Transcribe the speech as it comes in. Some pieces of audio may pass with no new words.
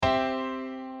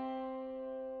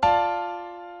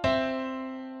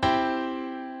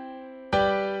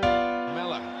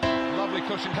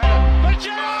cushioned header. But beauty!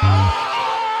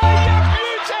 What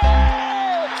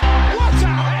a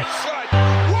head, son!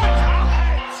 What a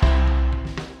head!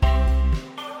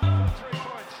 3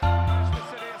 points. Manchester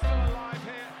City are still alive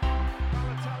here.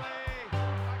 Balotelli.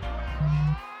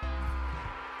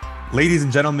 Ladies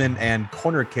and gentlemen and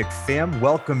Corner Kick fam,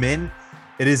 welcome in.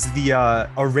 It is a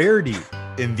rarity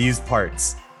in these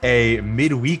parts, a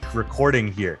midweek recording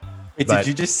here. Wait, did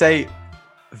you just say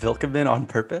Vilkeman on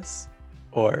purpose?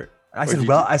 I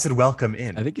said welcome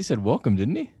in. I think he said welcome,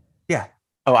 didn't he? Yeah.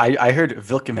 Oh, I heard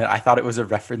Vilkeman. I thought it was a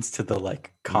reference to the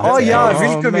Oh yeah,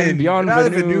 Vilkeman.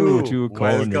 Bienvenue to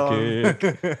Corner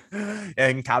Kick.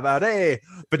 And cabaret.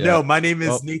 But no, my name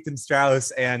is Nathan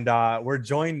Strauss, and we're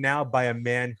joined now by a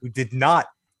man who did not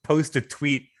post a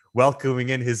tweet welcoming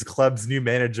in his club's new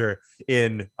manager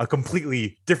in a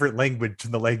completely different language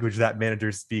than the language that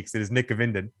manager speaks. It is Nick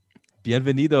Avinden.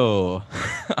 Bienvenido.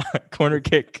 Corner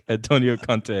Kick, Antonio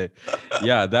Conte.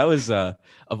 Yeah, that was of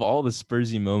all the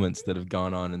Spursy moments that have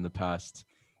gone on in the past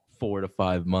 4 to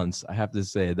 5 months, I have to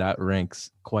say that ranks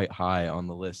quite high on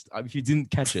the list. If you didn't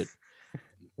catch it,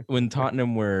 when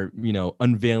Tottenham were,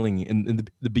 unveiling in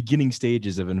the beginning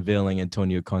stages of unveiling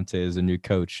Antonio Conte as a new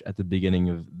coach at the beginning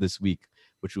of this week,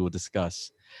 which we will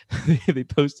discuss, they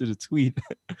posted a tweet,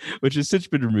 which has since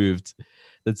been removed,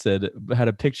 that had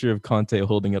a picture of Conte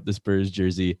holding up the Spurs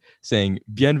jersey saying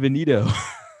 "Bienvenido,"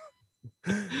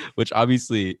 which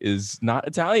obviously is not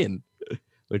Italian,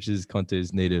 which is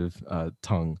Conte's native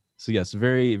tongue. So yes,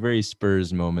 very, very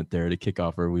Spurs moment there to kick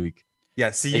off our week. Yeah,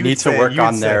 so they need to work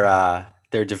on their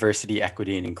diversity,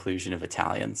 equity, and inclusion of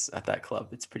Italians at that club.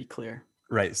 It's pretty clear.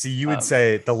 Right. So you would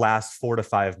say the last 4 to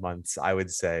 5 months, I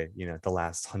would say, the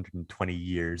last 120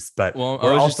 years. But I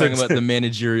was just talking about the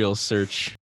managerial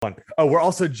search. Oh, we're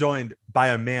also joined by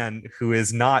a man who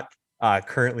is not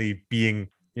currently being,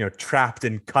 trapped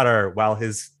in Qatar while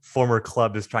his former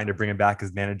club is trying to bring him back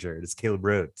as manager. It is Caleb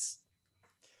Rhodes.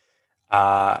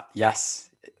 Yes,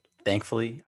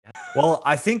 thankfully. Well,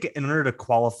 I think in order to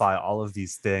qualify all of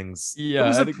these things, it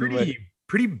was a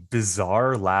pretty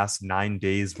bizarre last 9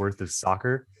 days worth of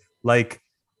soccer, like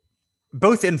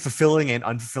both in fulfilling and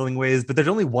unfulfilling ways. But there's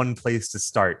only one place to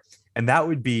start, and that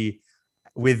would be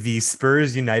with the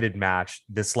Spurs United match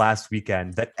this last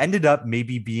weekend that ended up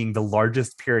maybe being the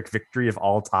largest Pyrrhic victory of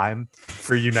all time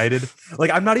for United.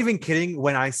 Like, I'm not even kidding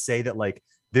when I say that, like,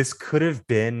 this could have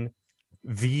been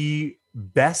the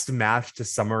best match to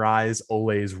summarize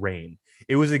Ole's reign.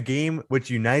 It was a game which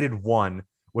United won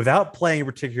without playing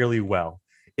particularly well,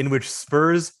 in which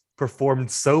Spurs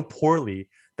performed so poorly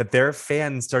that their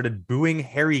fans started booing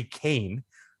Harry Kane,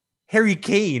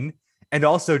 and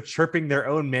also chirping their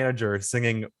own manager,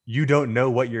 singing, "You don't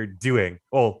know what you're doing."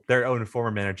 Oh, their own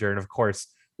former manager. And of course,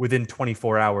 within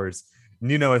 24 hours,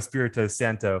 Nuno Espirito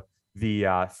Santo, the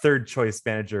third choice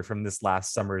manager from this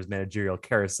last summer's managerial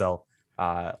carousel,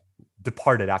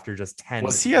 departed after just 10.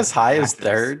 Was he as high as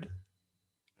third?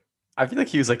 I feel like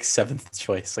he was like 7th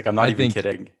choice. Like, I'm not even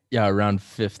kidding. Yeah, around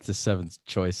 5th to 7th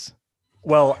choice.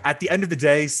 Well, at the end of the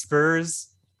day,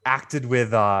 Spurs acted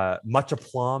with much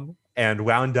aplomb and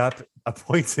wound up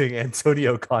appointing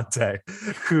Antonio Conte,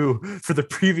 who for the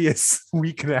previous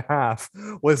week and a half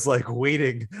was like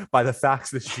waiting by the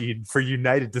fax machine for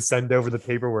United to send over the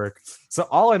paperwork. So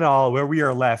all in all, where we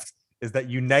are left is that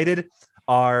United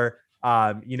are,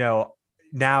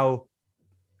 now,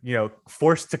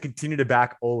 forced to continue to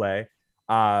back Ole.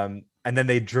 And then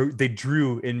they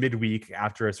drew in midweek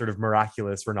after a sort of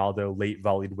miraculous Ronaldo late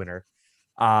volleyed winner.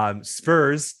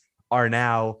 Spurs are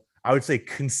now, I would say,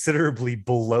 considerably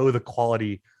below the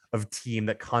quality of team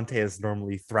that Conte has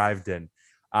normally thrived in.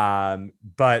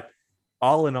 But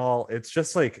all in all, it's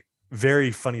just like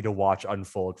very funny to watch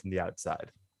unfold from the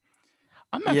outside.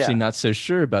 I'm actually not so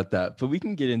sure about that, but we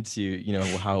can get into,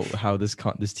 how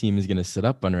this team is going to set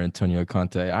up under Antonio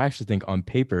Conte. I actually think on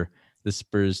paper, the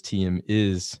Spurs team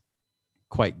is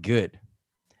quite good.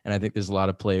 And I think there's a lot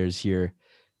of players here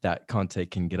that Conte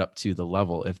can get up to the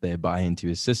level if they buy into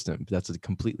his system. But that's a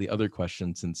completely other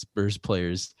question, since Spurs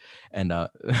players and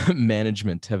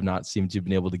management have not seemed to have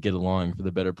been able to get along for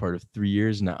the better part of 3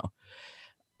 years now.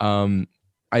 I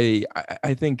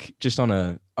think just on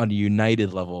a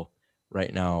United level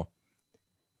right now,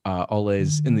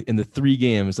 Ole's in the 3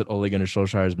 games that Ole Gunnar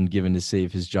Solskjaer has been given to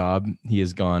save his job, he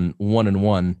has gone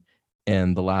 1-1,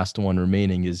 and the last one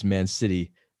remaining is Man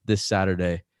City this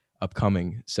Saturday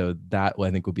upcoming. So that,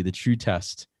 I think, will be the true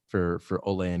test for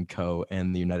Ole and co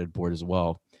and the United board as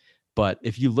well. But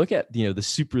if you look at, the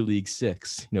Super League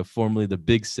 6, formerly the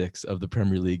Big Six of the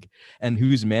Premier League, and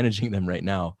who's managing them right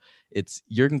now, it's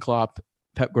Jurgen Klopp,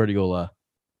 Pep Guardiola,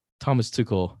 Thomas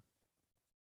Tuchel,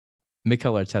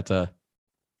 Mikel Arteta,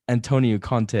 Antonio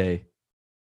Conte,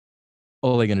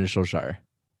 Ole Gunnar Solskjaer.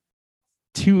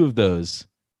 Two of those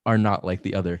are not like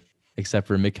the other, except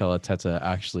for Mikel Arteta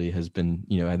actually has been,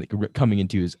 I think coming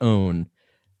into his own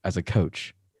as a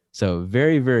coach. So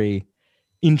very, very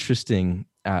interesting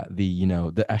at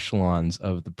the echelons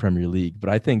of the Premier League. But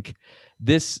I think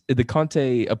the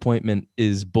Conte appointment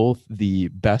is both the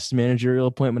best managerial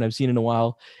appointment I've seen in a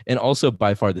while, and also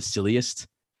by far the silliest.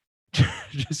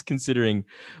 Just considering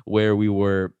where we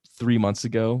were 3 months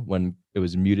ago when it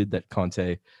was muted that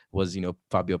Conte was,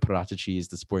 Fabio Paratici is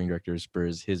the sporting director of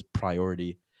Spurs, his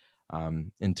priority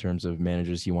in terms of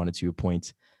managers he wanted to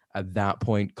appoint. At that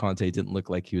point, Conte didn't look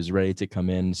like he was ready to come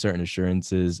in. Certain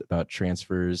assurances about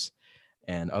transfers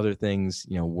and other things,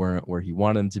 weren't where he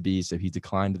wanted them to be. So he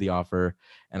declined the offer.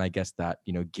 And I guess that,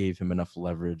 gave him enough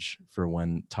leverage for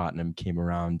when Tottenham came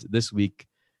around this week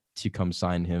to come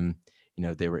sign him.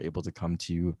 They were able to come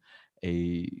to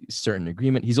a certain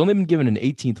agreement. He's only been given an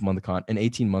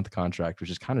 18-month contract, which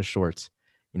is kind of short,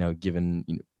 given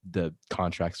the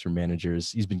contracts for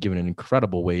managers. He's been given an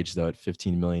incredible wage though at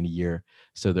 15 million a year.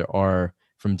 So there are,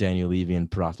 from Daniel Levy and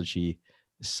Paratici,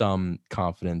 some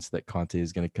confidence that Conte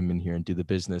is going to come in here and do the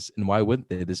business. And why wouldn't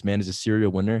they? This man is a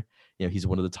serial winner. He's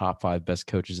one of the top 5 best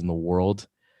coaches in the world,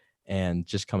 and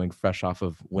just coming fresh off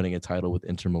of winning a title with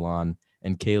Inter Milan.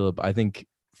 And Caleb, I think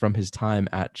from his time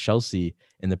at Chelsea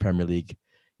in the Premier League,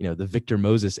 the Victor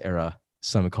Moses era,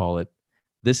 some call it,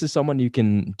 this is someone you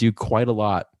can do quite a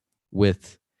lot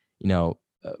with,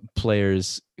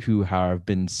 players who have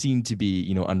been seen to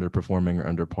be, underperforming or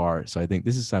under par. So I think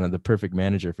this is kind of the perfect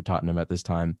manager for Tottenham at this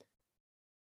time.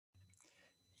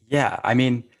 Yeah, I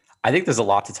mean, I think there's a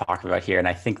lot to talk about here. And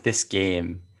I think this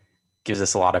game gives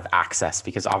us a lot of access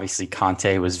because obviously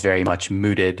Conte was very much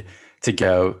mooted to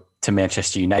go to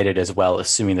Manchester United as well,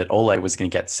 assuming that Ole was going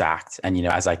to get sacked. And,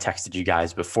 as I texted you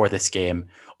guys before this game,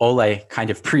 Ole kind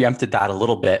of preempted that a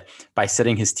little bit by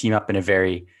setting his team up in a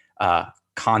very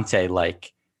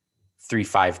Conte-like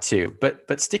 3-5-2.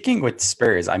 But sticking with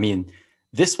Spurs, I mean,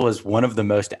 this was one of the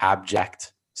most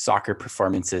abject soccer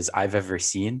performances I've ever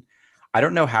seen. I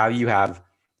don't know how you have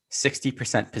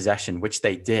 60% possession, which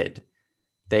they did.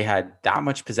 They had that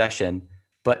much possession,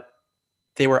 but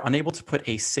they were unable to put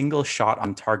a single shot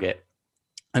on target.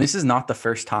 And this is not the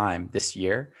first time this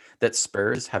year that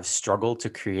Spurs have struggled to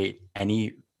create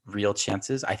any real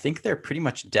chances. I think they're pretty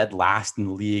much dead last in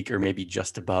the league, or maybe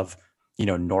just above,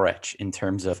 Norwich in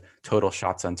terms of total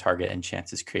shots on target and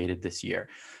chances created this year.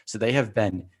 So they have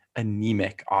been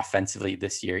anemic offensively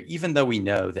this year, even though we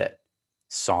know that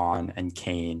Son and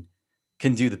Kane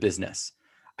can do the business.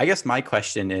 I guess my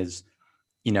question is,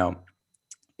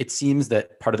 it seems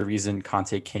that part of the reason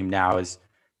Conte came now is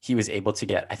he was able to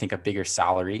get, I think, a bigger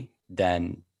salary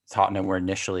than Tottenham were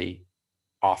initially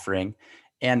offering.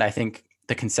 And I think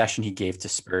the concession he gave to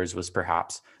Spurs was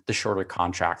perhaps the shorter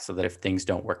contract, so that if things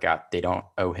don't work out, they don't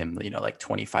owe him, like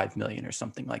 25 million or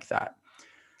something like that.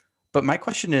 But my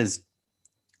question is,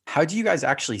 how do you guys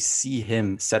actually see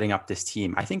him setting up this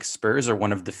team? I think Spurs are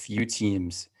one of the few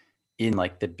teams in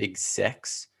like the big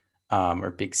 6 or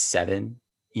big 7,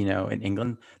 in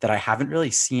England that I haven't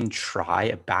really seen try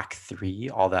a back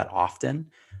 3 all that often.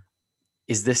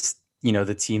 Is this,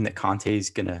 the team that Conte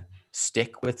is going to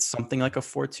stick with something like a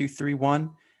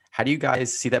 4-2-3-1? How do you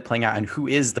guys see that playing out? And who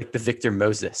is like the Victor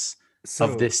Moses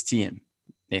of this team,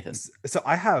 Nathan? So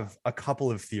I have a couple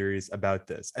of theories about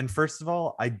this. And first of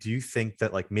all, I do think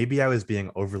that like maybe I was being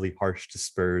overly harsh to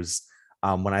Spurs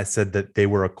when I said that they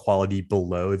were a quality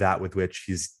below that with which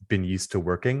he's been used to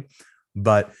working.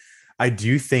 But I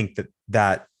do think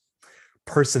that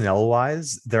personnel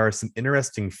wise, there are some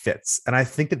interesting fits. And I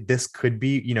think that this could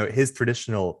be, his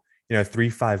traditional,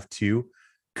 3-5-2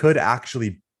 could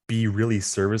actually be really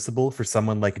serviceable for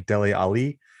someone like Dele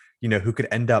Alli, who could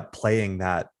end up playing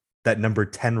that number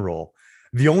 10 role.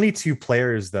 The only 2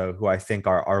 players, though, who I think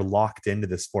are locked into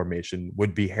this formation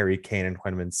would be Harry Kane and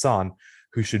Heung-min Son,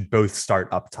 who should both start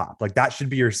up top. Like that should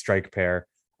be your strike pair.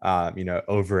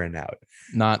 Over and out.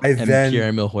 Not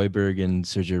Pierre-Emile Højbjerg and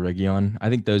Sergio Reguilon. I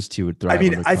think those 2 would thrive. I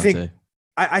mean, I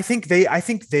think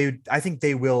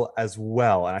they will as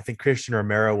well, and I think Christian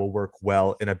Romero will work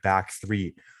well in a back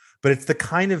 3. But it's the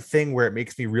kind of thing where it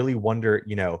makes me really wonder,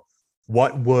 the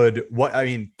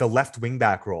left wing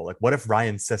back role. Like, what if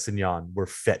Ryan Sessegnon were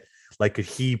fit? Like, could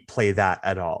he play that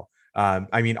at all?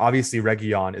 Obviously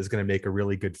Reguilon is going to make a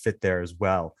really good fit there as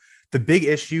well. The big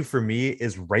issue for me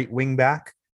is right wing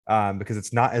back. Because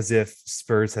it's not as if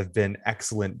Spurs have been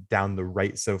excellent down the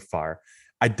right so far.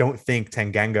 I don't think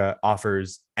Tanganga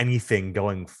offers anything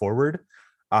going forward.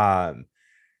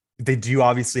 They do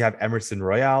obviously have Emerson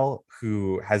Royal,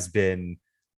 who has been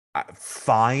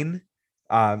fine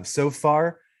so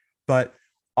far, but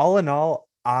all in all,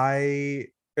 could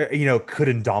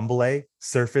Ndombele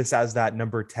surface as that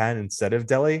number 10 instead of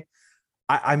Dele?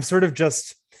 I'm sort of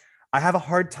just, I have a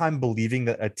hard time believing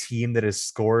that a team that has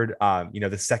scored,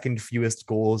 the second fewest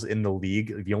goals in the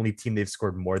league, the only team they've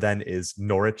scored more than is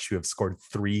Norwich, who have scored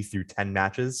 3 through 10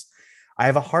 matches. I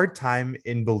have a hard time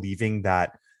in believing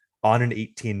that on an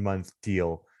 18-month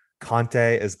deal,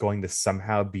 Conte is going to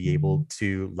somehow be able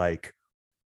to like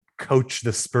coach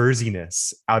the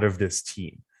Spursiness out of this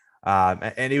team.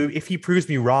 If he proves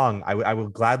me wrong, I will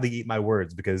gladly eat my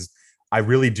words, because I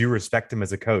really do respect him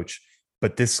as a coach.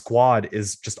 But this squad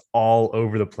is just all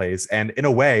over the place. And in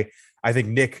a way, I think,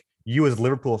 Nick, you as a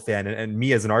Liverpool fan and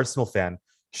me as an Arsenal fan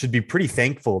should be pretty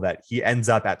thankful that he ends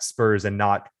up at Spurs and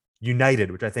not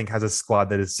United, which I think has a squad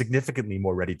that is significantly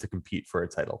more ready to compete for a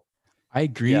title. I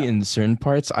agree in certain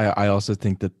parts. I also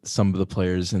think that some of the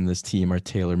players in this team are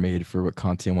tailor-made for what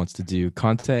Conte wants to do.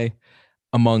 Conte,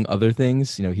 among other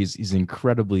things, he's an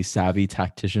incredibly savvy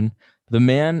tactician. The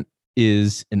man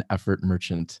is an effort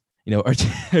merchant,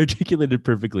 articulated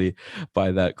perfectly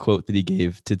by that quote that he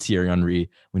gave to Thierry Henry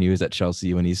when he was at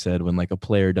Chelsea, when he said, when like a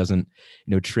player doesn't,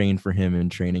 train for him in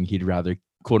training, he'd rather,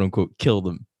 quote unquote, kill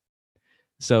them.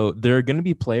 So there are going to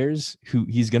be players who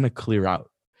he's going to clear out.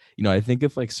 I think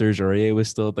if like Serge Aurier was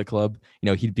still at the club,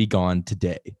 he'd be gone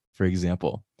today, for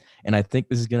example. And I think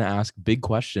this is going to ask big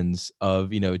questions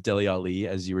of, Dele Alli,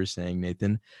 as you were saying,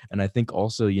 Nathan. And I think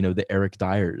also, the Eric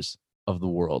Dyers of the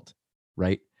world,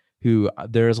 right? Who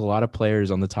there's a lot of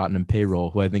players on the Tottenham payroll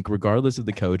who I think, regardless of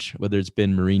the coach, whether it's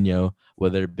been Mourinho,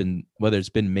 whether it's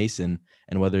been Mason,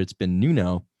 and whether it's been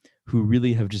Nuno, who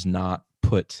really have just not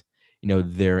put,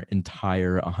 their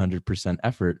entire 100%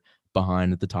 effort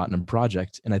behind the Tottenham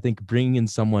project. And I think bringing in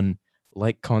someone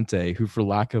like Conte, who, for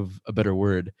lack of a better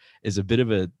word, is a bit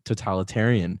of a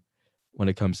totalitarian when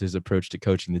it comes to his approach to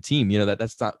coaching the team.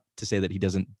 That's not to say that he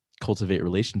doesn't cultivate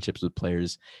relationships with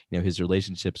players. His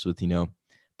relationships with,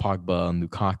 Pogba and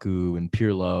Lukaku and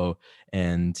Pirlo,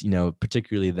 and,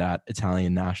 particularly that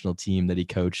Italian national team that he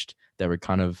coached that were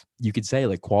kind of, you could say,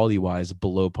 like quality-wise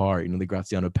below par, the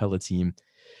Graziano Pella team,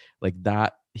 like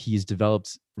that. He's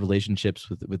developed relationships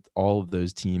with all of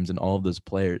those teams and all of those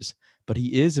players, but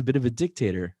he is a bit of a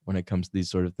dictator when it comes to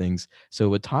these sort of things. So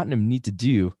what Tottenham need to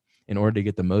do in order to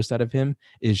get the most out of him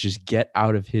is just get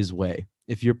out of his way.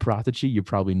 If you're Paratici, you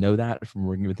probably know that from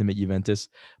working with him at Juventus,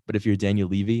 but if you're Daniel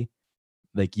Levy,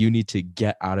 like, you need to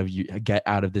get out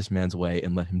of this man's way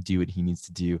and let him do what he needs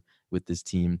to do with this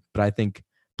team. But I think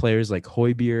players like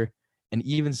Højbjerg and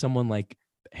even someone like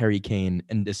Harry Kane,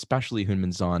 and especially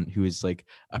Heung-min Son, who is like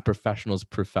a professional's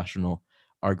professional,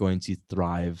 are going to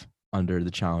thrive under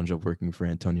the challenge of working for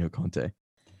Antonio Conte.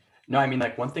 No, I mean,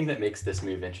 like, one thing that makes this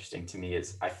move interesting to me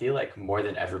is I feel like more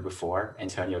than ever before,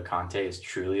 Antonio Conte is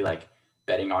truly like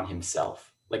betting on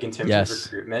himself. Like, in terms of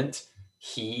recruitment,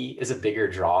 he is a bigger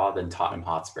draw than Tottenham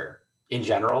Hotspur in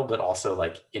general, but also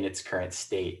like in its current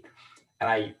state.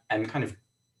 And I'm kind of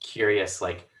curious,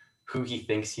 like, who he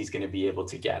thinks he's going to be able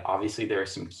to get. Obviously, there are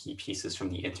some key pieces from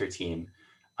the Inter team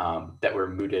that were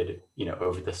mooted,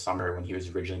 over the summer when he was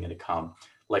originally going to come,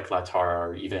 like Lautaro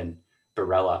or even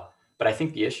Barella. But I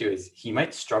think the issue is he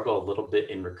might struggle a little bit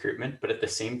in recruitment, but at the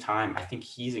same time, I think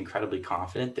he's incredibly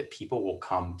confident that people will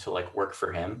come to like work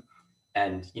for him.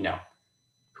 And,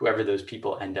 whoever those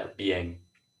people end up being,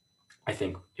 I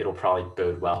think it'll probably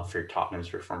bode well for Tottenham's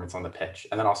performance on the pitch.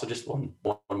 And then also just one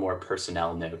more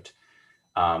personnel note.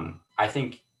 I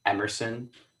think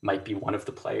Emerson might be one of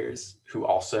the players who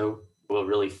also will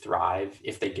really thrive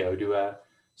if they go to a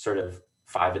sort of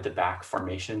 5 at the back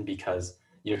formation, because,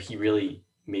 he really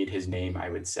made his name, I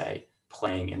would say,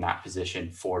 playing in that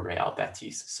position for Real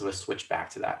Betis. So a switch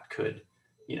back to that could,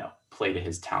 play to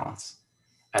his talents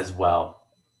as well.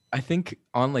 I think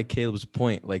on like Caleb's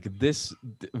point, like this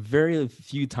very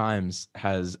few times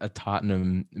has a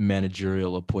Tottenham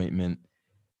managerial appointment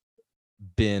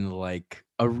been like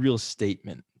a real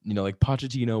statement. Like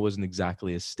Pochettino wasn't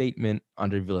exactly a statement.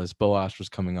 Andre Villas-Boas was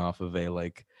coming off of a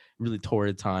like really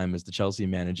torrid time as the Chelsea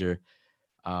manager.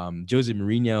 Jose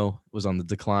Mourinho was on the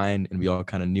decline, and we all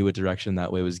kind of knew what direction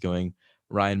that way was going.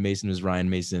 Ryan Mason was Ryan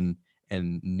Mason,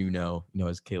 and Nuno,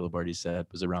 as Caleb already said,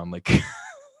 was around like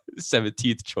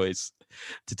 17th choice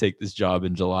to take this job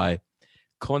in July.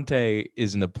 Conte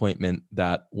is an appointment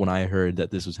that, when I heard that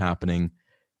this was happening,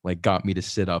 like got me to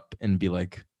sit up and be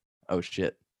like, oh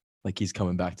shit, like he's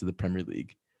coming back to the Premier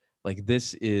League. Like,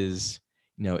 this is,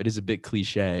 it is a bit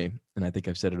cliche, and I think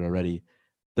I've said it already.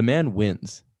 The man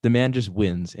wins. The man just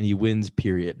wins, and he wins,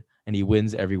 period. And he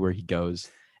wins everywhere he goes.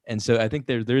 And so I think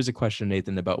there's a question,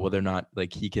 Nathan, about whether or not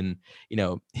like he can,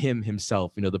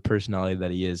 himself, the personality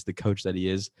that he is, the coach that he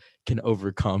is, can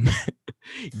overcome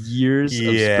years of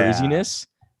Spursiness.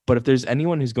 But if there's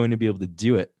anyone who's going to be able to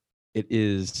do it, it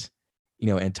is,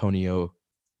 Antonio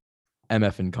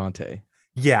MF and Conte.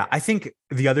 Yeah, I think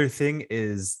the other thing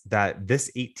is that this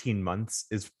 18 months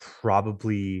is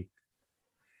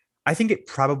I think it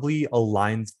probably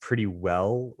aligns pretty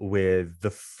well with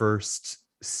the first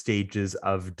stages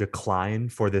of decline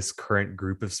for this current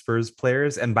group of Spurs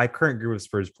players. And by current group of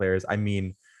Spurs players, I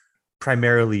mean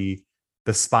primarily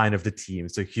the spine of the team.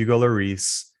 So Hugo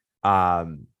Lloris,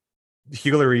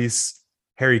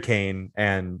 Harry Kane,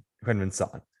 and Heung-min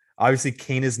Son. Obviously,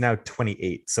 Kane is now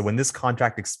 28. So when this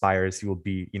contract expires, he will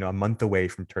be, a month away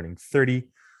from turning 30.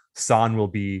 Son will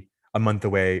be a month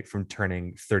away from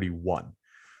turning 31.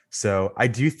 So I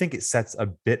do think it sets a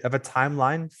bit of a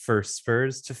timeline for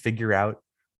Spurs to figure out,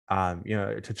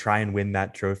 to try and win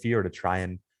that trophy, or to try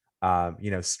and,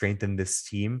 strengthen this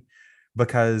team,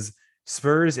 because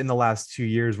Spurs in the last 2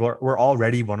 years were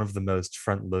already one of the most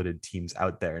front-loaded teams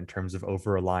out there in terms of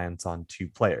over-reliance on two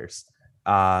players.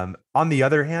 On the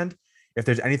other hand, if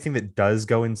there's anything that does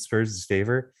go in Spurs'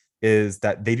 favor, is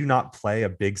that they do not play a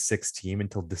Big Six team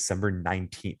until December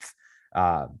 19th.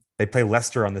 They play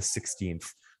Leicester on the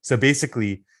 16th. So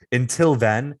basically, until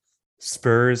then,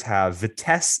 Spurs have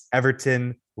Vitesse,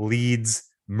 Everton, Leeds,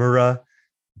 Mura,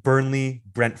 Burnley,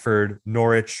 Brentford,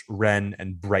 Norwich, Rennes,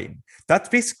 and Brighton. That's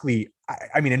basically,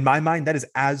 I mean, in my mind, that is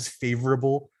as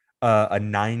favorable a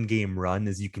 9-game run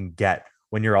as you can get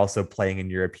when you're also playing in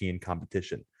European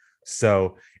competition.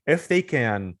 So if they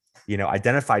can,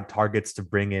 identify targets to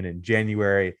bring in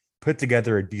January, put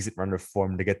together a decent run of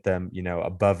form to get them,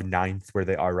 above 9th where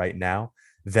they are right now,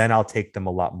 then I'll take them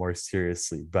a lot more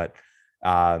seriously. But,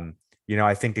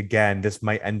 I think, again, this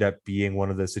might end up being one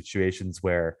of those situations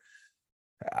where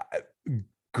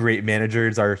great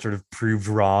managers are sort of proved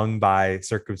wrong by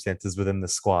circumstances within the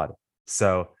squad.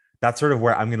 So that's sort of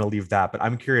where I'm going to leave that. But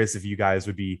I'm curious if you guys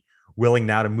would be willing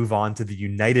now to move on to the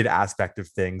United aspect of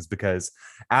things, because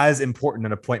as important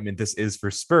an appointment this is for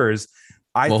Spurs,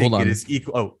 I think it is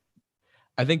equal. Oh,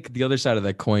 I think the other side of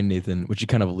that coin, Nathan, which you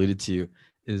kind of alluded to,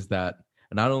 is that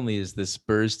not only is the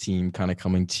Spurs team kind of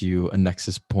coming to a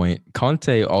nexus point,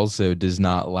 Conte also does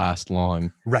not last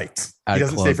long. Right. He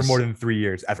doesn't stay for more than 3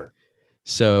 years ever.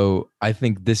 So I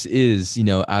think this is,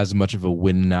 as much of a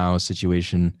win now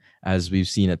situation as we've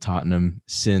seen at Tottenham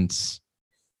since,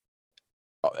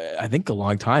 I think, a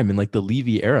long time, in like the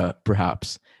Levy era,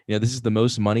 perhaps. This is the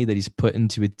most money that he's put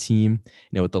into a team,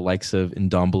 with the likes of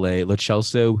Ndombele, Lo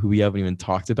Celso, who we haven't even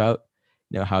talked about,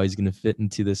 how he's going to fit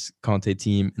into this Conte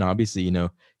team. And obviously,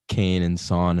 Kane and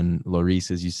Son and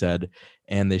Lloris, as you said,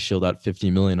 and they shilled out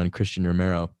 50 million on Christian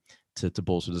Romero to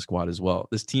bolster the squad as well.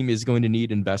 This team is going to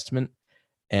need investment.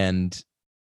 And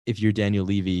if you're Daniel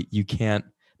Levy,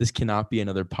 this cannot be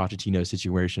another Pochettino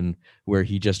situation where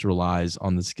he just relies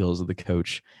on the skills of the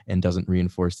coach and doesn't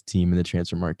reinforce the team in the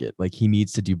transfer market. Like, he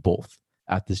needs to do both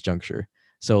at this juncture.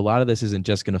 So a lot of this isn't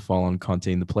just going to fall on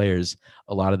Conte and the players.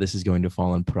 A lot of this is going to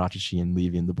fall on Paratici and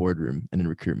Levy in the boardroom and in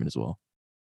recruitment as well.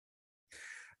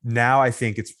 Now I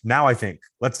think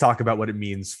let's talk about what it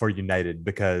means for United,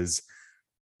 because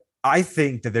I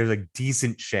think that there's a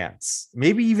decent chance,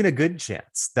 maybe even a good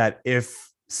chance, that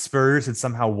if Spurs had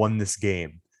somehow won this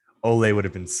game, Ole would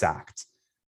have been sacked.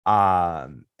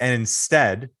 And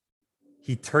instead,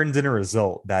 he turns in a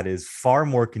result that is far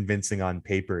more convincing on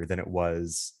paper than it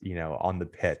was, on the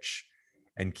pitch,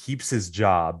 and keeps his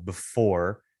job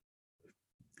before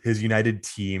his United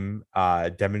team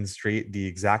demonstrate the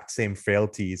exact same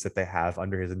frailties that they have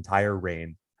under his entire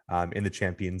reign in the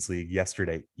Champions League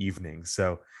yesterday evening.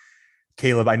 So,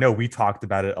 Caleb, I know we talked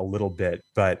about it a little bit,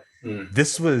 but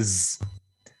this was,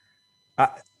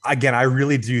 again, I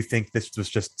really do think this was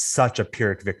just such a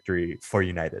Pyrrhic victory for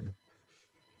United.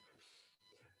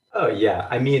 Oh, yeah.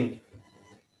 I mean,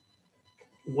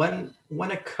 when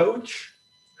a coach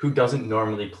who doesn't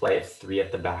normally play a 3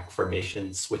 at the back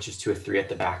formation switches to a 3 at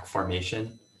the back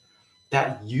formation,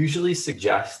 that usually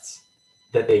suggests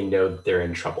that they know that they're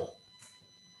in trouble.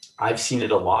 I've seen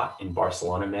it a lot in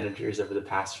Barcelona managers over the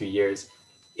past few years.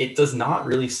 It does not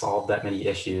really solve that many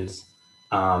issues.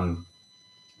 And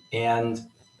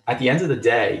at the end of the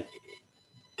day,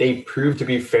 they proved to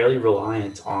be fairly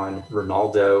reliant on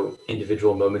Ronaldo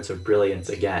individual moments of brilliance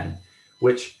again,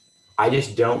 which I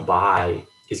just don't buy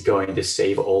is going to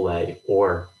save Ole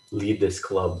or lead this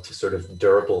club to sort of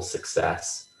durable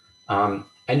success. And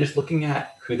just looking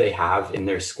at who they have in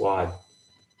their squad,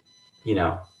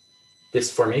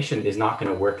 this formation is not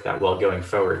going to work that well going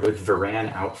forward. With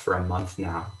Varane out for a month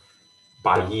now,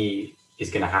 Bailly is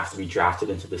going to have to be drafted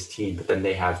into this team, but then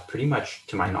they have pretty much,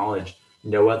 to my knowledge,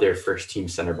 no other first team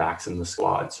center backs in the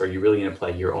squad. So are you really going to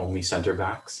play your only center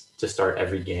backs to start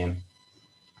every game?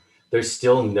 There's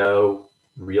still no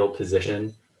real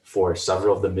position for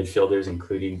several of the midfielders,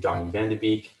 including Donny van de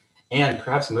Beek, and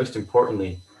perhaps most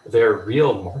importantly, their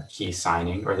real marquee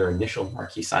signing, or their initial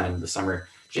marquee signing of the summer,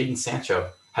 Jadon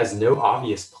Sancho, has no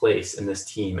obvious place in this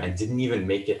team and didn't even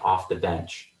make it off the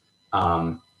bench.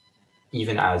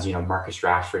 Even as, Marcus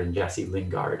Rashford and Jesse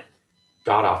Lingard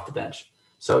got off the bench.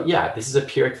 So yeah, this is a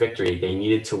Pyrrhic victory. They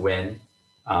needed to win.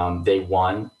 They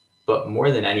won, but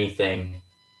more than anything,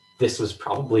 this was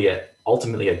probably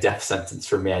ultimately a death sentence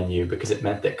for Man U, because it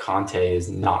meant that Conte is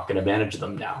not going to manage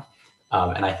them now.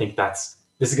 And I think this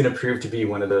is going to prove to be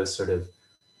one of those sort of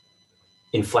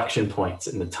inflection points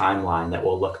in the timeline that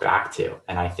we'll look back to.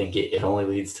 And I think it only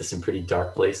leads to some pretty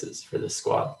dark places for this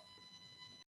squad.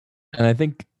 And I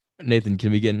think, Nathan,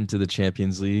 can we get into the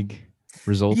Champions League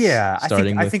results? Yeah,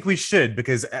 I think we should,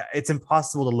 because it's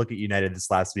impossible to look at United this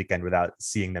last weekend without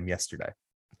seeing them yesterday.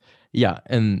 Yeah,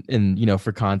 and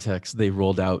for context, they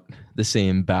rolled out the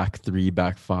same back three,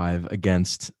 back five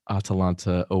against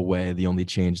Atalanta away. The only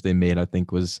change they made, I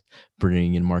think, was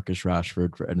bringing in Marcus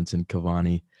Rashford for Edinson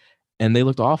Cavani, and they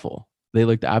looked awful. They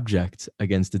looked abject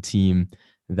against a team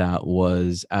that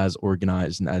was as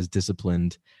organized and as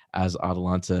disciplined as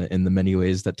Atalanta in the many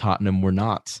ways that Tottenham were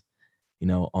not,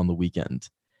 on the weekend.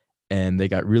 And they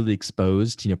got really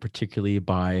exposed, particularly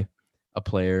by a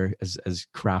player as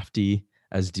crafty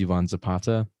as Duvan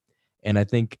Zapata. And I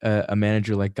think a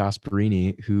manager like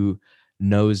Gasperini, who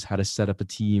knows how to set up a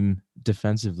team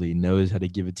defensively, knows how to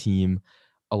give a team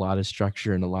a lot of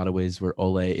structure in a lot of ways, where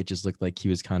Ole, it just looked like he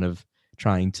was kind of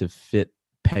trying to fit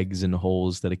pegs in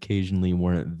holes that occasionally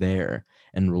weren't there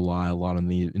and rely a lot on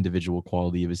the individual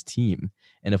quality of his team.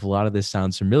 And if a lot of this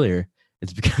sounds familiar,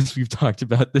 it's because we've talked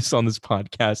about this on this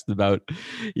podcast about,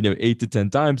 8 to 10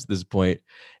 times at this point.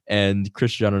 And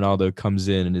Cristiano Ronaldo comes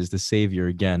in and is the savior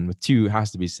again with two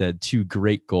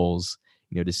great goals,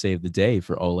 to save the day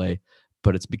for Ole.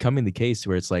 But it's becoming the case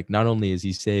where it's like, not only is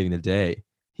he saving the day,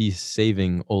 he's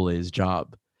saving Ole's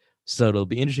job. So it'll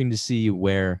be interesting to see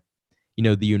where,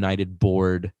 the United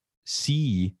board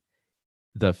see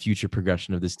the future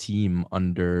progression of this team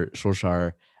under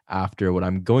Solskjaer after what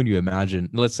I'm going to imagine.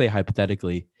 Let's say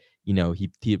hypothetically,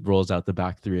 he rolls out the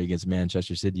back three against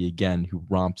Manchester City again, who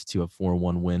romped to a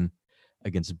 4-1 win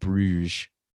against Bruges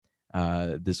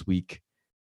this week.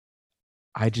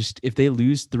 If they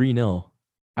lose 3-0,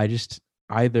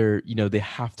 either, they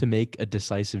have to make a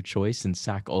decisive choice and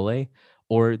sack Ole,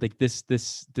 or like this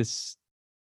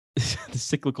the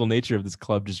cyclical nature of this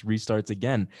club just restarts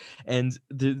again. And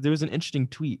there was an interesting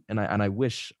tweet, and I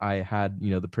wish I had,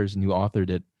 the person who authored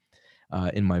it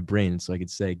in my brain, so I could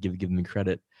say, give them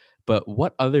credit. But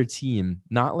what other team,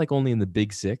 not like only in the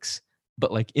Big Six,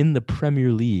 but like in the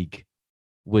Premier League,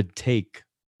 would take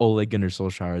Ole Gunnar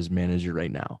Solskjaer as manager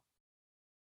right now?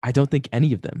 I don't think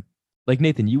any of them. Like,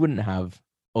 Nathan, you wouldn't have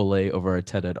Ole over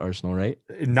Arteta at Arsenal, right?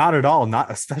 Not at all.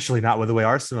 Especially not with the way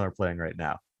Arsenal are playing right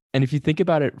now. And if you think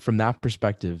about it from that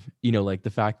perspective, like the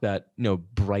fact that,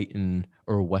 Brighton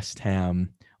or West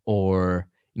Ham or,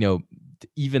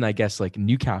 even I guess like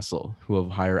Newcastle, who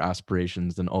have higher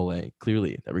aspirations than Ole,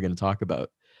 clearly, that we're going to talk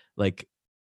about, like,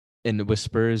 and with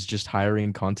Spurs just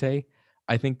hiring Conte,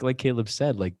 I think, like Caleb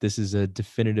said, like, this is a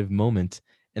definitive moment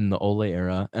in the Ole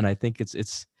era. And I think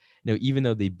it's even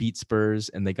though they beat Spurs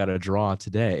and they got a draw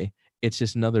today, it's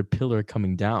just another pillar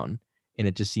coming down. And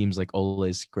it just seems like Ole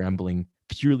is scrambling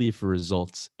purely for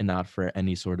results and not for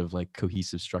any sort of like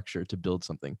cohesive structure to build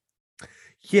something.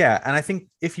 Yeah, and I think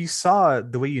if you saw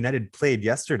the way United played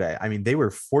yesterday, I mean, they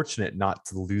were fortunate not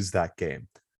to lose that game,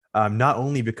 not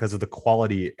only because of the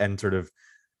quality and sort of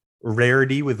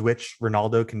rarity with which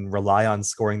Ronaldo can rely on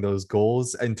scoring those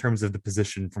goals in terms of the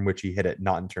position from which he hit it,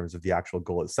 not in terms of the actual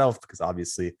goal itself, because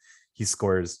obviously he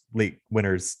scores late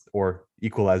winners or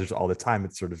equalizers all the time.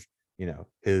 It's sort of,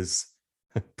 his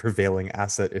prevailing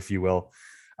asset, if you will.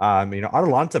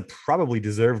 Atalanta probably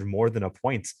deserved more than a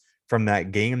point from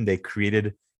that game. They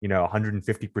created,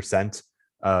 150%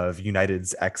 of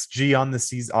United's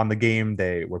XG on the game.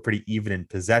 They were pretty even in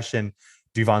possession.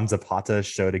 Duvan Zapata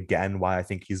showed again why I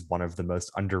think he's one of the most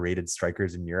underrated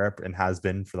strikers in Europe, and has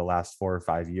been for the last 4 or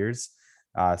 5 years,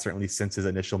 certainly since his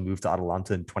initial move to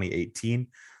Atalanta in 2018.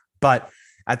 But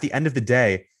at the end of the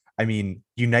day, I mean,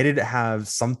 United have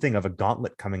something of a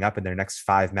gauntlet coming up in their next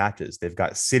 5 matches. They've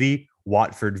got City,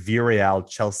 Watford, Villarreal,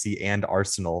 Chelsea, and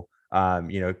Arsenal,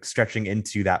 stretching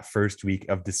into that first week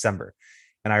of December.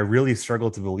 And I really struggle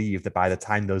to believe that by the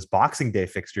time those Boxing Day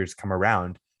fixtures come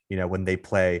around, when they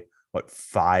play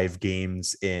 5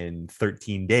 games in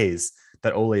 13 days,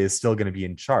 that Ole is still going to be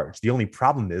in charge. The only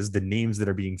problem is the names that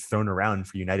are being thrown around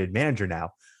for United manager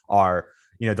now are,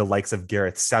 the likes of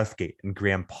Gareth Southgate and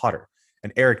Graham Potter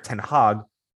and Erik ten Hag,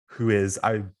 who is,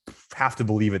 I have to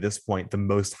believe at this point, the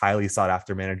most highly sought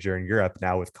after manager in Europe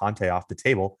now with Conte off the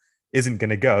table, isn't going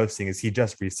to go, seeing as he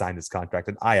just re-signed his contract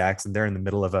at Ajax and they're in the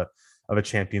middle of a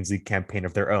Champions League campaign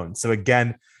of their own. So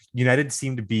again, United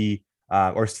seem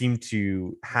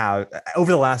to have,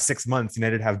 over the last 6 months,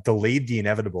 United have delayed the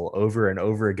inevitable over and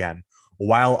over again,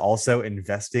 while also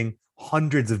investing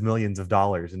hundreds of millions of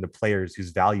dollars into players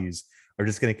whose values are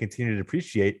just going to continue to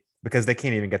depreciate because they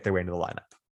can't even get their way into the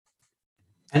lineup.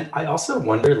 And I also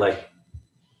wonder,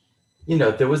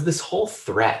 there was this whole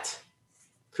threat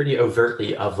pretty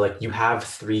overtly of you have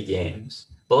 3 games,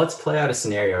 but let's play out a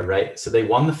scenario, right? So they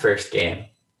won the first game.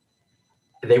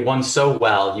 They won so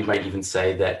well, you might even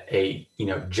say that a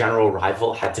general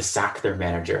rival had to sack their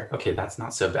manager. Okay, that's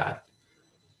not so bad.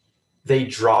 They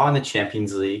draw in the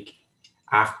Champions League,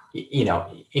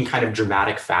 in kind of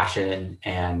dramatic fashion,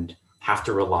 and have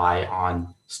to rely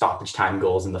on stoppage time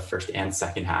goals in the first and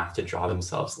second half to draw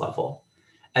themselves level.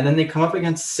 And then they come up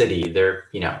against City. They're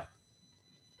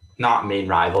not main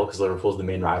rival because Liverpool's the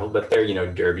main rival, but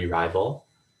they're derby rival.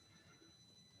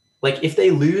 If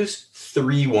they lose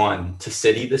 3-1 to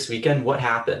City this weekend, what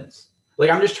happens?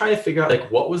 I'm just trying to figure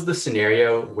out, what was the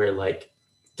scenario where,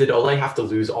 did Ole have to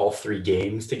lose all 3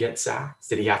 games to get sacked?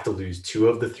 Did he have to lose 2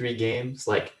 of the 3 games?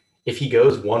 If he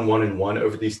goes 1-1-1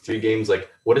 over these 3 games,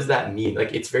 what does that mean?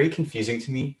 It's very confusing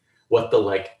to me what the,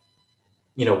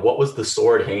 what was the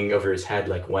sword hanging over his head?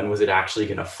 When was it actually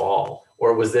going to fall?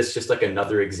 Or was this just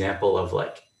another example of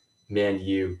Man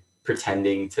U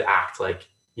pretending to act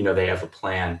they have a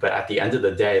plan? But at the end of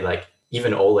the day,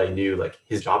 even Ole knew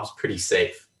his job's pretty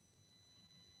safe.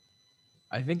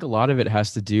 I think a lot of it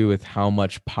has to do with how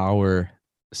much power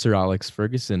Sir Alex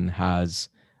Ferguson has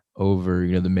over,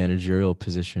 the managerial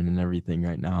position and everything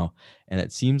right now. And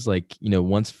it seems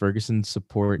once Ferguson's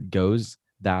support goes,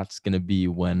 that's going to be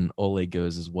when Ole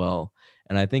goes as well.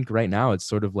 And I think right now it's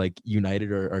sort of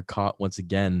United are caught once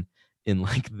again in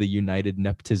the United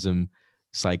nepotism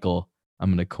cycle. I'm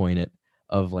going to coin it,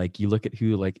 of you look at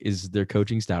who is their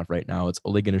coaching staff right now. It's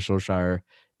Ole Gunnar Solskjaer,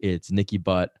 it's Nicky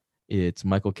Butt, it's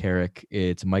Michael Carrick,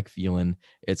 it's Mike Phelan.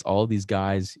 It's all these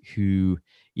guys who,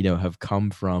 have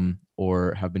come from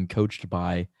or have been coached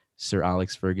by Sir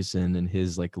Alex Ferguson and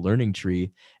his learning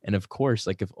tree. And of course,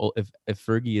 if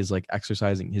Fergie is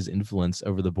exercising his influence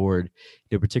over the board,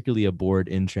 particularly a board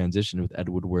in transition with Ed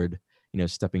Woodward,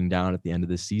 stepping down at the end of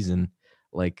this season,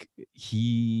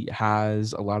 he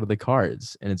has a lot of the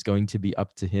cards, and it's going to be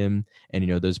up to him and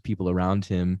those people around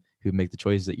him who make the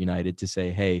choices at United to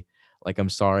say, hey, I'm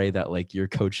sorry that your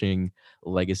coaching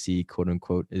legacy, quote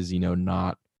unquote, is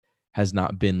has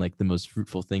not been the most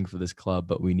fruitful thing for this club,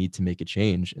 but we need to make a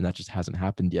change, and that just hasn't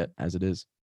happened yet as it is.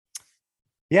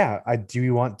 Yeah, do we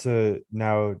want to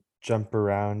now jump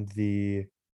around the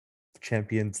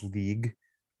Champions League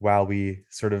while we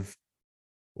sort of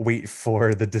wait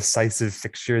for the decisive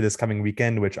fixture this coming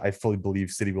weekend, which I fully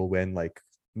believe City will win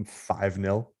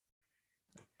 5-0?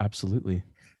 Absolutely.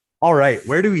 All right,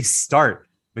 where do we start?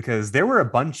 Because there were a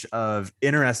bunch of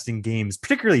interesting games,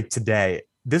 particularly today.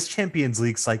 This Champions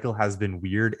League cycle has been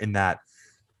weird in that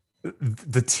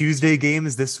the Tuesday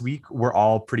games this week were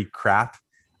all pretty crap.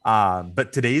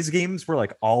 But today's games were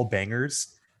all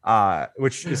bangers,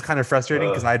 which is kind of frustrating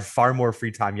because I had far more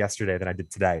free time yesterday than I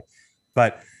did today.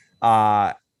 But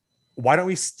why don't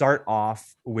we start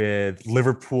off with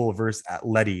Liverpool versus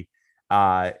Atleti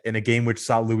in a game which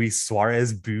saw Luis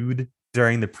Suarez booed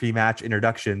during the pre-match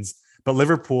introductions. But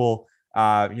Liverpool,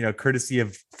 courtesy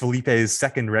of Felipe's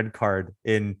second red card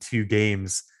in 2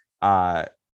 games,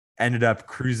 ended up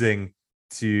cruising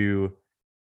to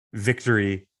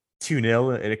victory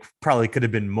 2-0. It probably could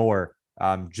have been more.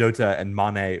 Jota and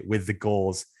Mane with the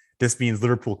goals. This means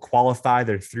Liverpool qualify.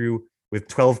 They're through with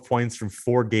 12 points from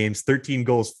 4 games, 13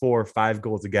 goals for, 5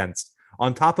 goals against,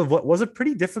 on top of what was a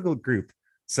pretty difficult group.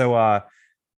 So,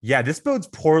 this bodes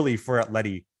poorly for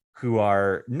Atleti, who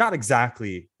are not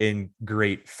exactly in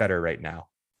great fodder right now.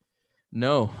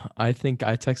 No, I think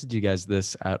I texted you guys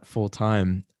this at full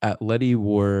time. Atleti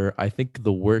were, I think,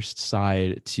 the worst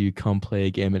side to come play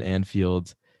a game at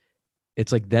Anfield.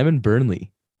 It's them and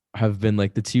Burnley have been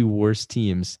the 2 worst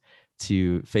teams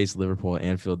to face Liverpool at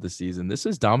Anfield this season. This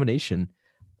is domination.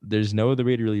 There's no other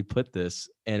way to really put this.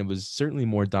 And it was certainly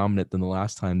more dominant than the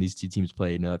last time these 2 teams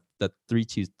played. That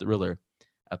 3-2 thriller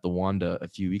at the Wanda a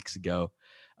few weeks ago.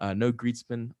 No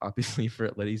Griezmann, obviously, for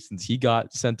Atleti, since he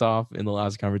got sent off in the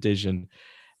last confrontation.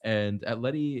 And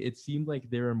Atleti, it seemed like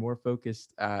they were more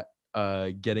focused at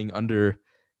getting under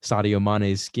Sadio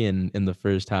Mane's skin in the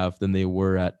first half than they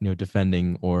were at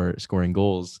defending or scoring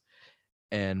goals.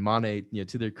 And Mane,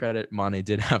 to their credit, Mane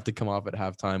did have to come off at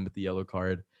halftime with the yellow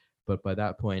card. But by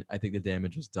that point, I think the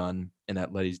damage was done, and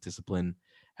Atleti's discipline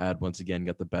had once again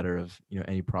got the better of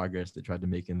any progress they tried to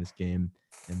make in this game,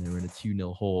 and they were in a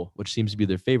 2-0 hole, which seems to be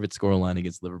their favorite scoreline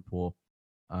against Liverpool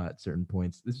at certain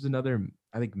points. This was another,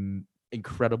 I think,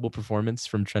 incredible performance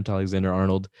from Trent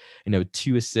Alexander-Arnold.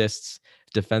 2 assists.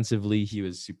 Defensively, he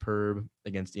was superb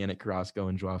against Yannick Carrasco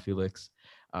and Joao Felix.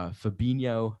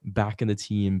 Fabinho back in the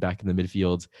team, back in the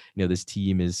midfield. This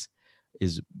team is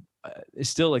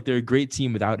still like they're a great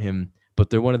team without him, but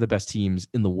they're one of the best teams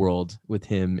in the world with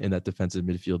him in that defensive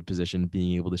midfield position,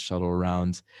 being able to shuttle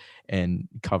around and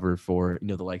cover for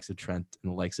the likes of Trent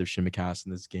and the likes of Tsimikas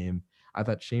in this game. I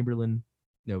thought Chamberlain,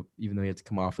 even though he had to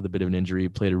come off with a bit of an injury,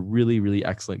 played a really, really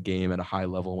excellent game at a high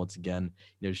level once again,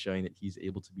 showing that he's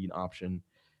able to be an option.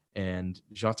 And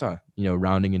Jota,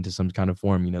 rounding into some kind of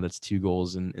form, that's 2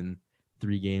 goals in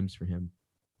 3 games for him.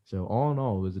 So all in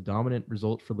all, it was a dominant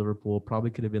result for Liverpool.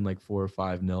 Probably could have been like 4 or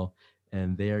 5-0,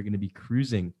 and they are going to be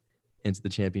cruising into the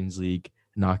Champions League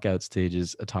knockout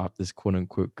stages atop this quote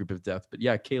unquote group of death. But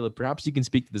yeah, Caleb, perhaps you can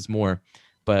speak to this more,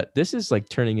 but this is like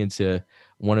turning into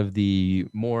one of the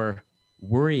more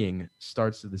worrying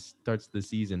starts of the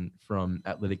season from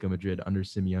Atletico Madrid under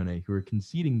Simeone, who are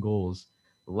conceding goals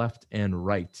left and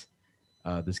right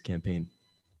this campaign.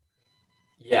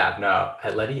 Yeah, no,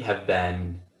 Atleti have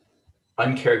been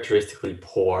uncharacteristically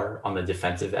poor on the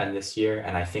defensive end this year,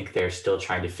 and I think they're still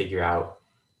trying to figure out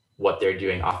what they're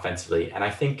doing offensively. And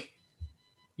I think,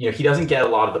 he doesn't get a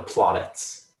lot of the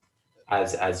plaudits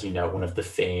as one of the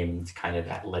famed kind of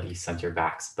Atleti center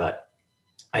backs, but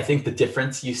I think the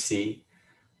difference you see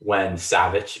when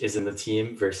Savic is in the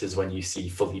team versus when you see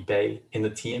Felipe in the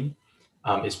team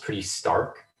is pretty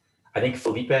stark. I think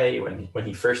Felipe, when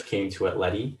he first came to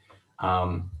Atleti,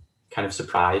 kind of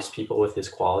surprised people with his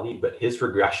quality, but his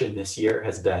regression this year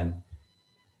has been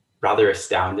rather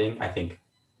astounding. I think,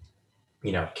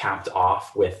 capped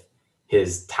off with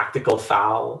his tactical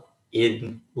foul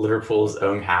in Liverpool's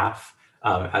own half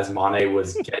as Mane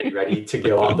was getting ready to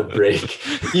go on the break,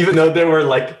 even though there were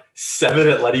like 7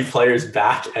 Atleti players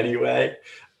back anyway.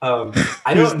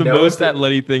 I don't know. The most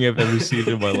Atleti thing I've ever seen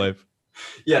in my life.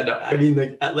 Yeah, no, I mean,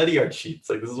 like Atleti are cheats.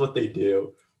 Like, this is what they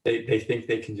do. They think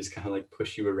they can just kind of like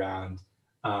push you around.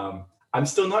 I'm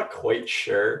still not quite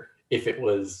sure if it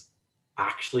was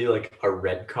actually like a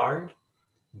red card,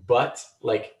 but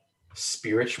like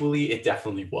spiritually it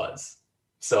definitely was.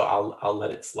 So I'll let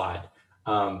it slide.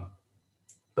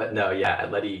 But no, yeah,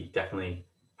 Atleti definitely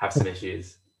have some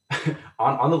issues.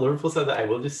 on the Liverpool side, I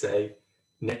will just say,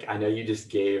 Nick, I know you just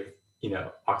gave,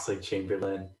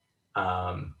 Oxlade-Chamberlain,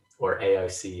 or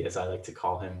AOC as I like to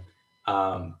call him,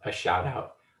 a shout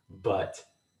out, but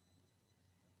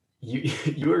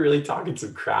you were really talking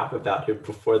some crap about him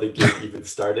before the game even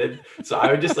started. So I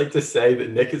would just like to say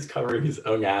that Nick is covering his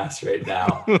own ass right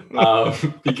now,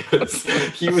 because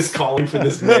he was calling for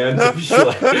this man to be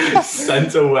like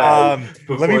sent away.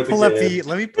 Let me pull up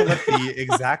the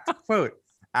exact quote.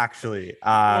 Actually,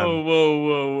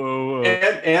 whoa.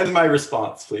 And my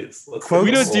response, please.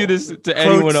 We don't do this to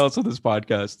anyone else on this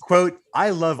podcast. Quote,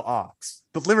 I love Ox,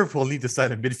 but Liverpool need to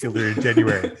sign a midfielder in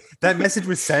January. That message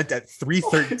was sent at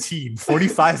 3:13,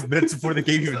 45 minutes before the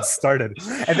game even started.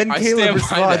 And then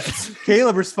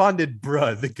Caleb responded,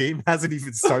 bruh, the game hasn't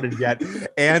even started yet.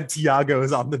 And Thiago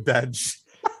is on the bench.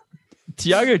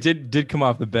 Thiago did come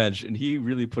off the bench, and he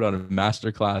really put on a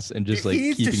masterclass and just like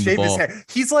keeping the ball.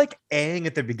 He's like Aang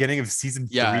at the beginning of season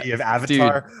 3 of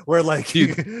Avatar, where like,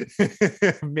 dude.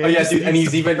 And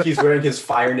he's wearing his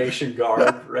Fire Nation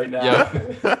garb right now.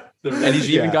 Yeah. And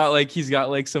he's got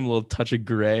like some little touch of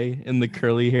gray in the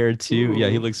curly hair too. Ooh. Yeah,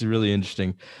 he looks really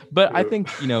interesting. But I think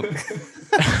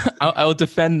I'll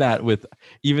defend that with,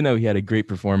 even though he had a great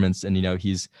performance and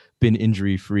he's been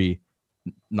injury free,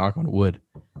 knock on wood,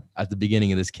 at the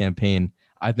beginning of this campaign,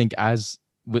 I think as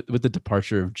with the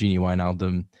departure of Gini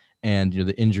Wijnaldum and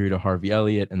the injury to Harvey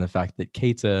Elliott and the fact that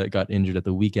Keita got injured at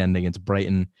the weekend against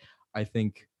Brighton, I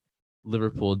think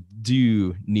Liverpool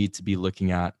do need to be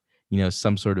looking at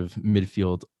some sort of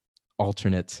midfield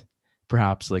alternate,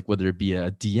 perhaps like whether it be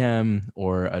a DM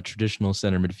or a traditional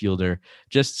center midfielder,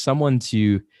 just someone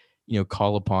to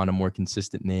call upon a more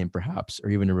consistent name perhaps,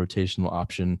 or even a rotational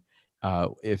option.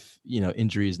 If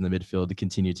injuries in the midfield to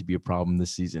continue to be a problem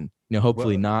this season,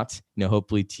 hopefully not.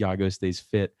 Hopefully Thiago stays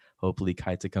fit. Hopefully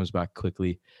Keita comes back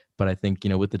quickly. But I think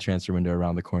with the transfer window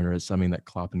around the corner, is something that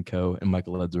Klopp and Co. and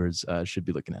Michael Edwards should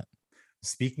be looking at.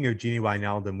 speaking of Gini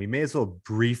Wijnaldum, we may as well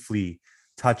briefly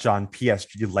touch on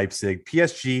PSG Leipzig.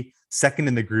 PSG second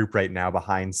in the group right now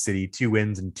behind City, 2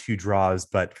 wins and 2 draws,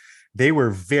 but they were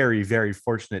very, very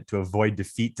fortunate to avoid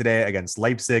defeat today against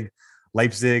Leipzig.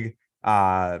 Leipzig,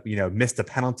 missed a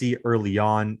penalty early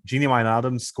on. Gini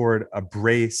Wijnaldum scored a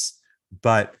brace,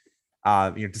 but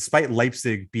despite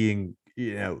Leipzig being,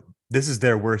 this is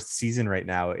their worst season right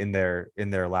now in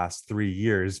their last 3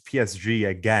 years, PSG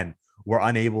again were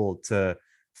unable to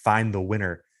find the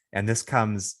winner, and this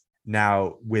comes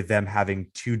now with them having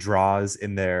 2 draws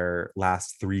in their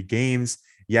last 3 games.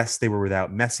 Yes, they were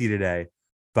without Messi today,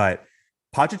 but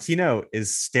Pochettino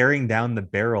is staring down the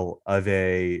barrel of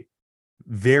a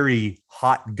very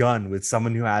hot gun with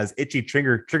someone who has itchy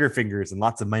trigger fingers and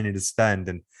lots of money to spend.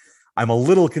 And I'm a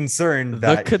little concerned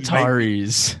that the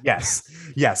Qataris.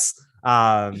 Yes.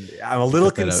 I'm a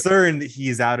little concerned that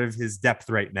he's out of his depth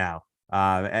right now.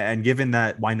 And given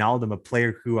that Wijnaldum, a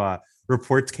player who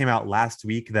reports came out last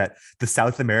week that the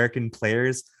South American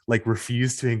players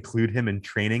refuse to include him in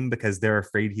training because they're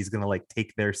afraid he's going to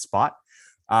take their spot.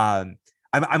 I'm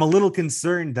a little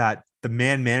concerned that the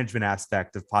man management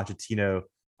aspect of Pochettino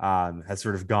has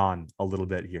sort of gone a little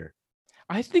bit here.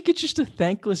 I think it's just a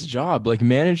thankless job,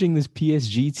 managing this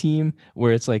PSG team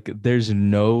where it's there's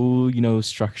no,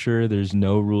 structure, there's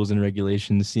no rules and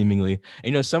regulations seemingly.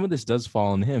 And, some of this does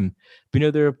fall on him,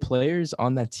 but there are players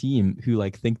on that team who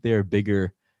think they're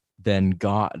bigger than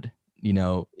God,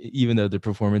 even though their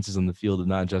performances on the field have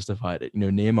not justified it.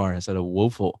 Neymar has had a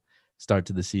woeful start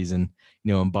to the season.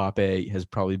 Mbappe has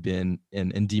probably been,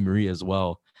 and Di Maria as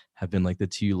well, have been the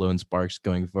 2 lone sparks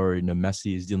going forward.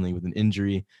 Messi is dealing with an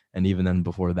injury, and even then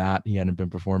before that, he hadn't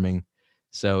been performing.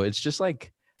 So it's just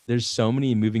there's so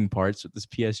many moving parts with this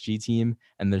PSG team,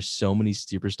 and there's so many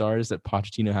superstars that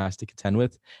Pochettino has to contend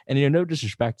with. And no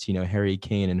disrespect to Harry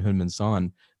Kane and Heung-min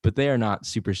Son, but they are not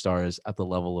superstars at the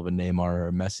level of a Neymar or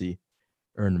a Messi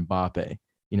or an Mbappe.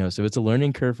 So it's a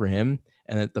learning curve for him.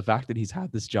 And that the fact that he's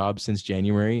had this job since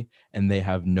January and they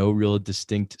have no real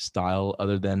distinct style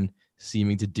other than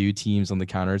seeming to do teams on the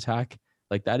counterattack,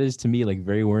 that is to me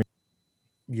very worrying.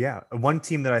 Yeah, one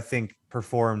team that I think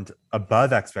performed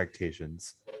above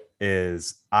expectations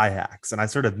is Ajax, and I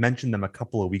sort of mentioned them a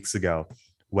couple of weeks ago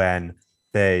when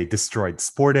they destroyed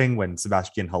Sporting, when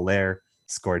Sebastian Haller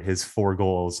scored his 4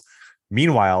 goals.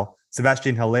 Meanwhile,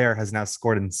 Sebastian Haller has now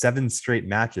scored in 7 straight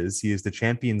matches. He is the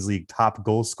Champions League top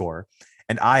goal scorer,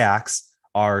 and Ajax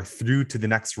are through to the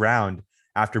next round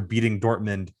after beating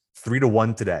Dortmund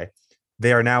 3-1 today.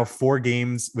 They are now 4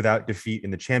 games without defeat in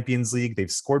the Champions League.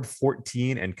 They've scored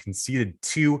 14 and conceded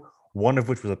 2, one of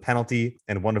which was a penalty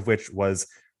and one of which was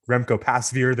Remco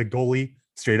Pasveer, the goalie,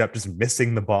 straight up just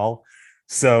missing the ball.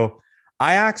 So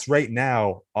Ajax right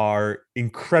now are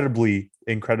incredibly,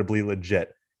 incredibly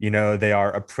legit. They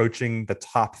are approaching the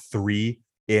top 3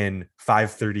 in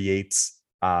 538's,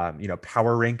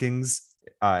 power rankings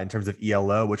in terms of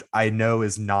ELO, which I know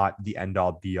is not the end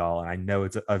all be all. And I know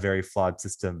it's a very flawed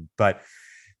system, but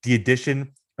the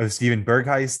addition of Steven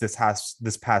Berghuis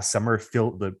this past summer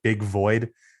filled the big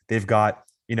void. They've got,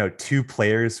 2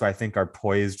 players who I think are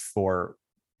poised for,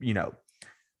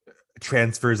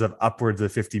 transfers of upwards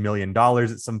of $50 million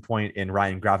at some point in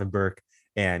Ryan Gravenberch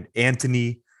and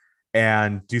Antony.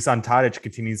 And Dusan Tadic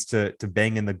continues to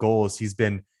bang in the goals. He's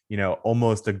been,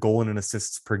 almost a goal and an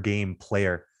assists per game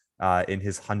player in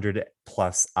his 100+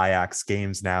 Ajax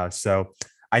games now. So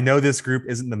I know this group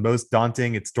isn't the most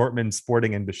daunting. It's Dortmund,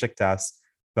 Sporting, and Besiktas.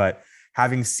 But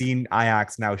having seen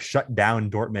Ajax now shut down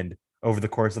Dortmund over the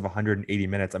course of 180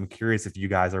 minutes, I'm curious if you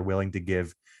guys are willing to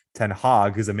give Ten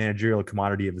Hag, who's a managerial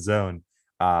commodity of his own,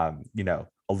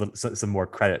 some more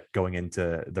credit going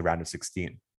into the round of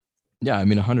 16. Yeah,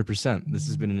 100%. This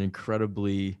has been an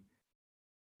incredibly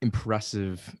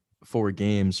impressive 4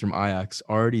 games from Ajax,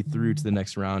 already through to the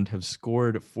next round, have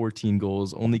scored 14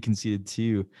 goals, only conceded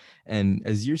 2. And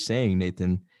as you're saying,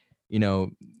 Nathan,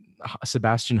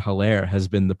 Sebastian Haller has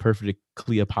been the perfect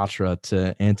Cleopatra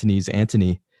to Antony's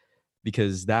Antony,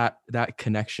 because that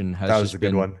connection has just been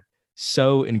a good one.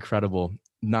 So incredible,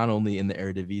 not only in the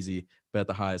Eredivisie, but at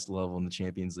the highest level in the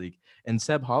Champions League. And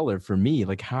Seb Haller, for me,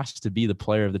 has to be the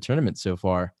player of the tournament so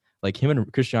far. Him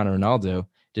and Cristiano Ronaldo,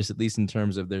 just at least in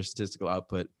terms of their statistical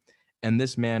output. And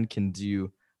this man can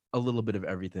do a little bit of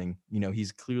everything.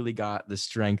 He's clearly got the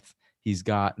strength, he's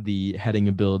got the heading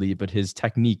ability, but his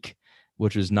technique,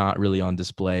 which was not really on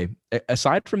display,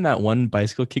 aside from that one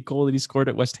bicycle kick goal that he scored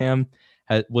at West Ham,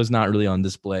 was not really on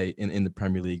display in the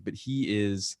Premier League. But he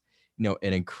is,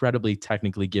 an incredibly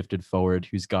technically gifted forward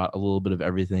who's got a little bit of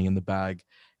everything in the bag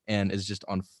and is just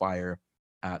on fire.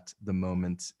 at the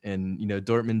moment. And,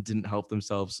 Dortmund didn't help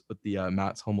themselves with the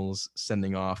Mats Hummels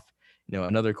sending off,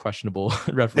 another questionable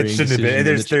refereeing It shouldn't have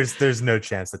decision. been. There's no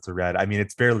chance that's a red. I mean,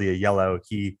 it's barely a yellow.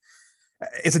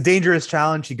 It's a dangerous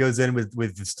challenge. He goes in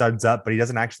with the studs up, but he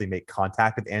doesn't actually make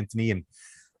contact with Antony. And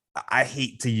I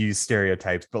hate to use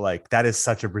stereotypes, but like that is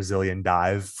such a Brazilian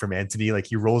dive from Antony. Like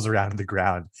he rolls around the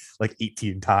ground like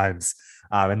 18 times.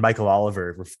 And Michael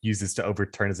Oliver refuses to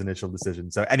overturn his initial decision.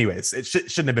 So anyways, it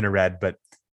shouldn't have been a red, but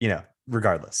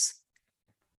regardless.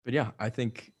 But yeah, I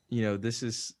think, this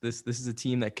is a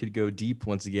team that could go deep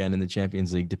once again in the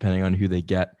Champions League, depending on who they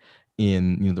get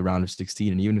in the round of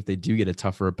 16. And even if they do get a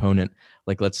tougher opponent,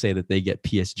 like let's say that they get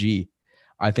PSG,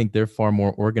 I think they're far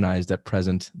more organized at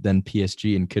present than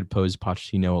PSG and could pose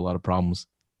Pochettino a lot of problems.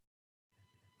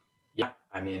 Yeah,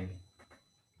 I mean,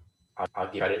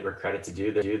 I'll give credit where credit's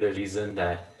due. The reason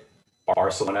that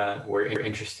Barcelona were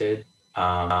interested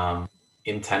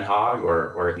in Ten Hag,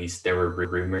 or at least there were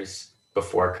rumors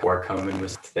before Koeman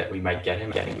was that we might get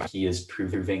him. He is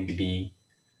proving to be,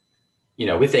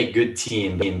 with a good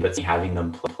team, but having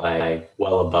them play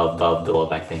well above the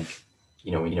level. I think,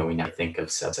 we now think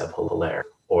of Seb Hilaire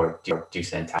or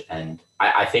Dusan, and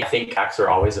I think Ajax are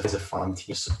always a fun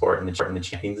team to support in the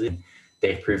Champions League.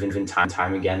 They've proven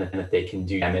time again that they can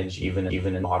do damage even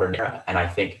in modern era. And I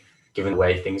think, given the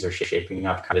way things are shaping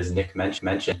up, kind of as Nick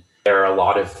mentioned, there are a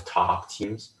lot of top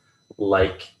teams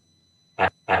like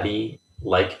Eddie,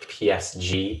 like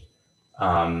PSG,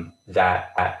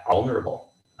 that are vulnerable.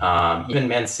 Even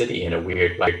Man City, in a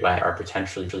weird way, are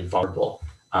potentially really vulnerable.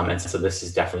 And so this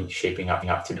is definitely shaping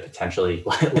up to potentially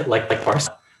like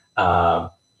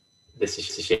Barca. This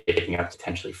is shaping up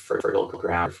potentially fertile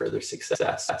ground for further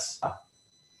success.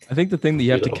 I think the thing that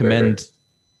you have to commend,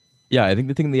 I think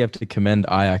the thing that you have to commend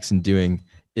Ajax in doing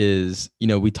is,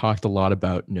 we talked a lot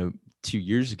about, 2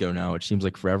 years ago now, it seems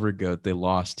like forever ago, they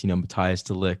lost, Matthias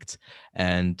de Ligt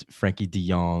and Frankie de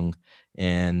Jong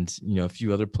and, a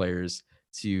few other players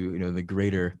to, the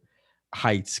greater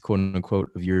heights, quote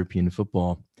unquote, of European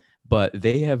football. But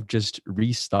they have just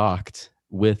restocked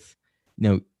with,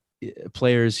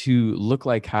 players who look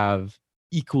like have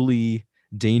equally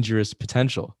dangerous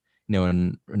potential.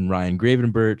 And Ryan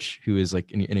Gravenberch, who is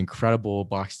like an incredible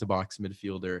box-to-box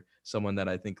midfielder, someone that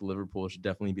I think Liverpool should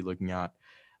definitely be looking at.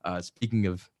 Speaking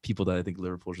of people that I think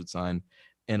Liverpool should sign.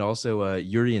 And also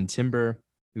Jurrien Timber,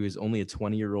 who is only a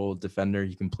 20-year-old defender.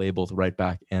 He can play both right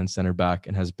back and center back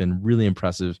and has been really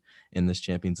impressive in this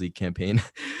Champions League campaign.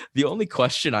 The only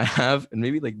question I have, and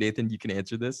maybe like Nathan, you can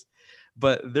answer this,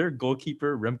 but their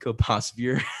goalkeeper, Remco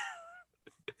Pasveer,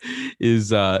 is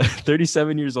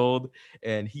 37 years old,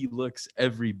 and he looks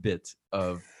every bit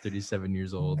of 37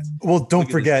 years old. Well, don't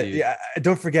forget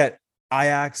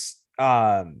Ajax,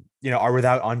 are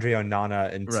without Andre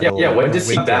Onana until when does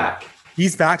he back?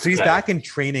 He's back. So he's back in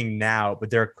training now, but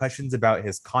there are questions about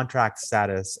his contract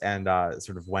status and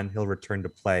sort of when he'll return to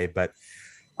play. But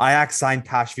Ajax signed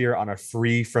Pasveer on a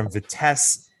free from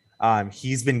Vitesse.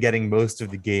 He's been getting most of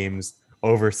the games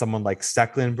over someone like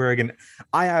Stecklenburg, and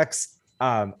Ajax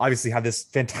obviously have this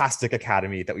fantastic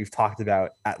academy that we've talked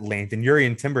about at length. And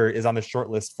Jurrien Timber is on the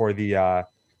shortlist for the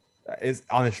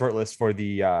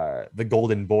the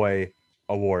Golden Boy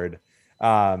Award.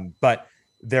 But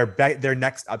their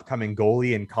next upcoming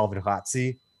goalie in Calvin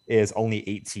Ratzi is only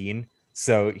 18.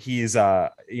 So he's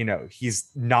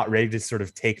not ready to sort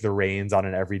of take the reins on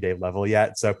an everyday level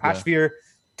yet. So Pasveer,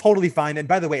 totally fine. And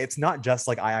by the way, it's not just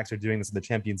like Ajax are doing this in the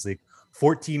Champions League.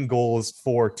 14 goals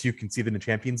for 2 conceded in the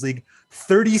Champions League,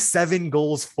 37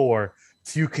 goals for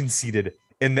 2 conceded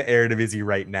in the Eredivisie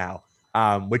right now,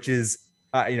 which is,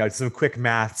 some quick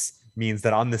maths means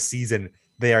that on the season,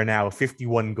 they are now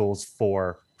 51 goals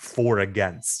for, 4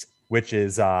 against, which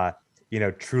is,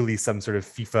 truly some sort of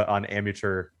FIFA on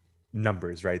amateur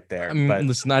numbers right there. But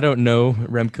listen, I don't know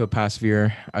Remco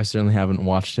Pasveer. I certainly haven't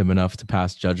watched him enough to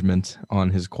pass judgment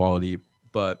on his quality,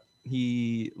 but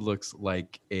he looks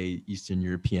like a Eastern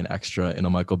European extra in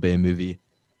a Michael Bay movie.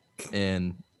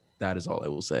 And that is all I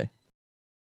will say.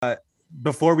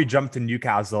 Before we jump to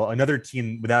Newcastle, another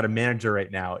team without a manager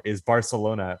right now is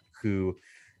Barcelona, who,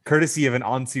 courtesy of an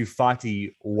Ansu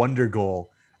Fati wonder goal,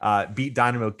 beat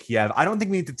Dynamo Kiev. I don't think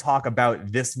we need to talk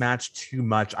about this match too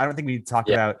much. I don't think we need to talk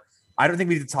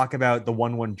about the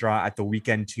 1-1 draw at the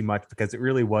weekend too much, because it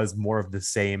really was more of the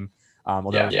same.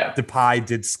 Although Depay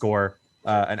did score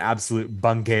an absolute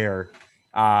banger.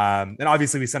 And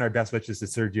obviously we send our best wishes to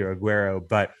Sergio Aguero,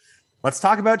 but let's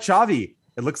talk about Xavi.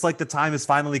 It looks like the time has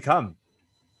finally come.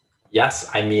 Yes,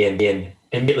 I mean,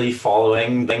 immediately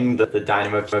following the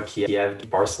Dynamo Kiev,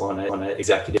 Barcelona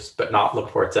executives, but not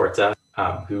Laporta,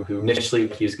 who initially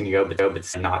he was going to go, but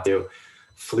decided not to.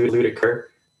 flew to occur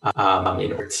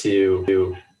in order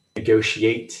to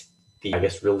negotiate the, I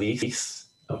guess, release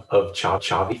of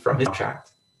Xavi from his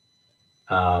contract,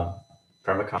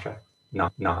 from a contract,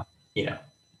 not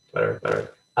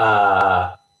whatever.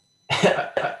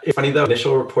 It's funny though.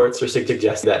 Initial reports are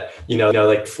suggesting that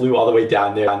like flew all the way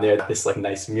down there, this like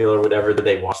nice meal or whatever. That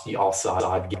they watched the Al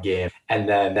Sadd game, and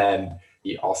then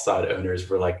the Al Sadd owners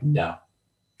were like, no,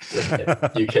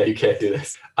 you can't do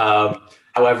this.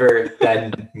 However,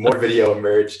 then more video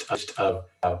emerged of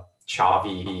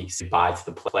Xavi saying bye to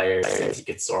the players. He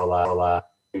gets Orla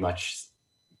pretty much.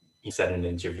 He said in an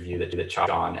interview that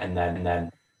Xavi, and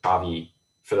then Xavi,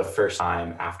 for the first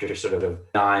time after sort of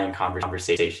 9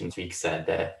 conversations, week said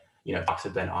that talks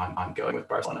have been ongoing with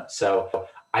Barcelona. So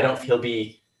I don't think he'll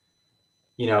be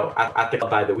at the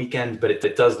club by the weekend, but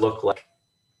it does look like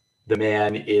the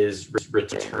man is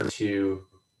returned to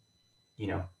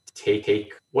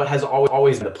take what has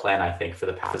always been the plan, I think, for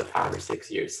the past 5 or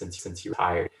 6 years since he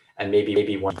retired. And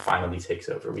maybe when he finally takes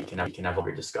over, we can have a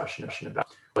longer discussion about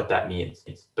what that means.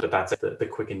 But that's the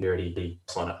quick and dirty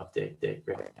Barcelona update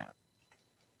right now.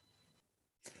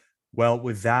 Well,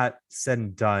 with that said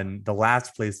and done, the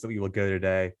last place that we will go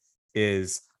today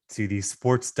is to the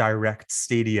Sports Direct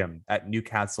Stadium at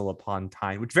Newcastle upon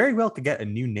Tyne, which very well could get a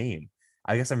new name.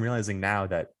 I guess I'm realizing now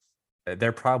that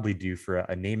they're probably due for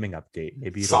a naming update.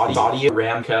 Maybe Saudi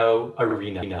Aramco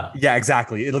Arena. Yeah,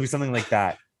 exactly. It'll be something like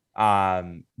that.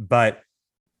 But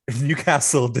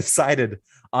Newcastle decided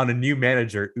on a new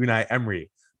manager, Unai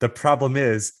Emery. The problem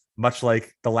is, much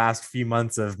like the last few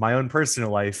months of my own personal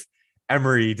life,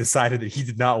 Emery decided that he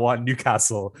did not want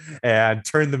Newcastle and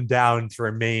turned them down to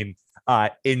remain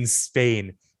in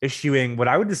Spain, issuing what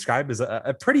I would describe as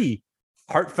a pretty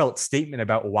heartfelt statement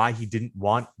about why he didn't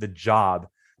want the job.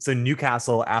 So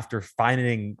Newcastle, after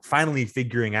finally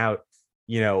figuring out,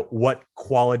 what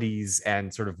qualities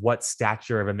and sort of what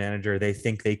stature of a manager they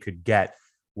think they could get,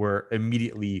 were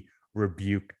immediately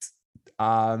rebuked.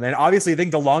 And obviously, I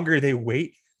think the longer they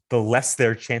wait, the less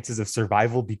their chances of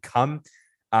survival become.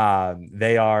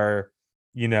 They are,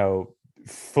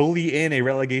 fully in a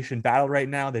relegation battle right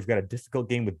now. They've got a difficult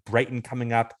game with Brighton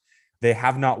coming up. They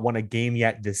have not won a game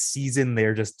yet this season.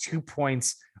 They're just 2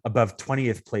 points above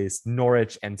 20th place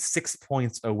Norwich and 6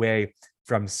 points away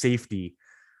from safety.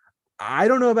 I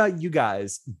don't know about you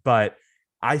guys, but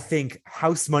I think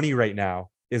house money right now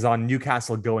is on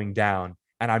Newcastle going down.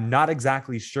 And I'm not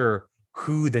exactly sure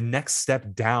who the next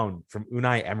step down from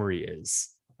Unai Emery is.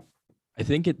 I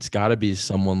think it's got to be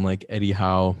someone like Eddie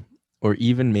Howe, or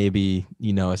even maybe,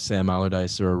 a Sam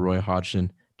Allardyce or a Roy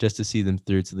Hodgson, just to see them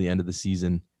through to the end of the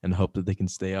season and hope that they can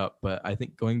stay up. But I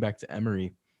think going back to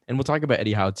Emery, and we'll talk about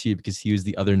Eddie Howe too, because he was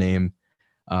the other name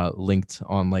linked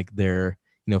on like their,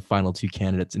 final 2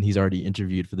 candidates, and he's already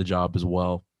interviewed for the job as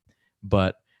well.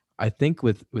 But I think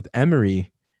with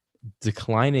Emery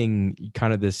declining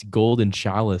kind of this golden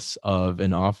chalice of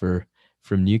an offer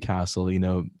from Newcastle,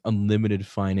 unlimited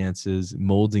finances,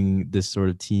 molding this sort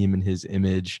of team in his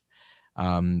image,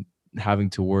 having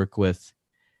to work with,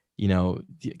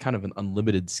 kind of an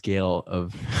unlimited scale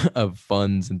of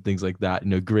funds and things like that.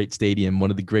 Great stadium,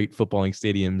 one of the great footballing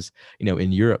stadiums,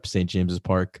 in Europe, St. James's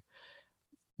Park.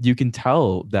 You can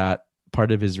tell that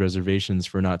part of his reservations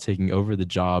for not taking over the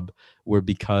job were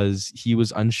because he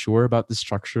was unsure about the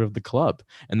structure of the club.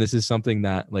 And this is something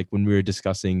that, like, when we were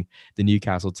discussing the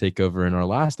Newcastle takeover in our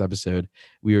last episode,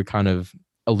 we were kind of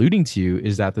alluding to,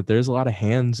 is that there's a lot of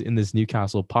hands in this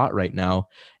Newcastle pot right now.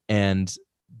 And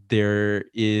there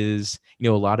is, a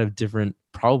lot of different,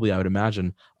 probably I would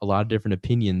imagine, a lot of different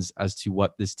opinions as to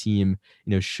what this team,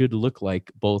 should look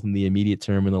like, both in the immediate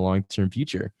term and the long-term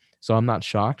future. So I'm not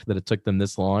shocked that it took them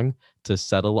this long to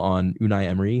settle on Unai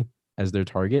Emery as their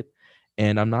target.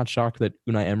 And I'm not shocked that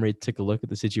Unai Emery took a look at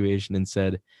the situation and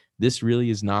said, this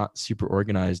really is not super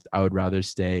organized. I would rather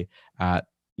stay at,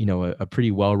 a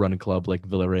pretty well-run club like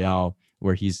Villarreal,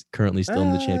 where he's currently still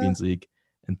in the Champions League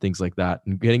and things like that.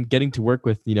 And getting to work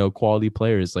with, quality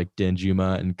players like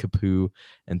Danjuma and Capu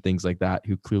and things like that,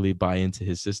 who clearly buy into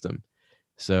his system.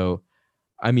 So,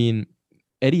 I mean,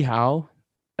 Eddie Howe,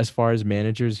 as far as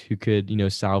managers who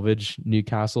could, salvage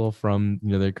Newcastle from,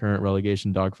 their current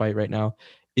relegation dogfight right now,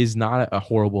 is not a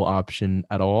horrible option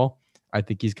at all. I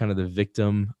think he's kind of the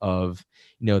victim of,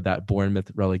 that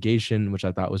Bournemouth relegation, which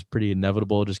I thought was pretty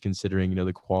inevitable, just considering,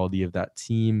 the quality of that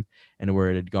team and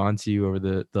where it had gone to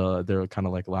over their kind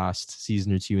of like last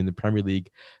season or two in the Premier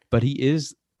League. But he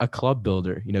is a club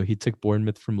builder. He took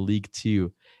Bournemouth from League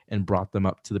Two and brought them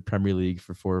up to the Premier League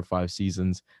for 4 or 5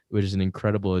 seasons, which is an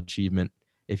incredible achievement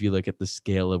if you look at the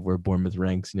scale of where Bournemouth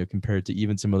ranks, compared to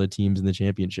even some other teams in the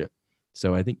Championship.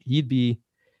 So I think he'd be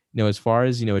As far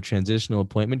as, a transitional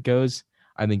appointment goes,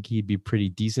 I think he'd be pretty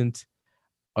decent.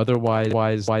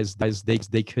 Otherwise,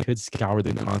 they could scour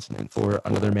the continent for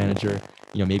another manager.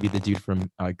 Maybe the dude from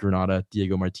Granada,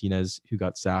 Diego Martinez, who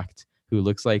got sacked, who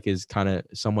looks like is kind of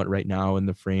somewhat right now in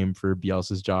the frame for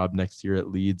Bielsa's job next year at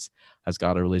Leeds, has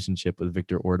got a relationship with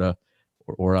Victor Orta,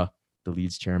 the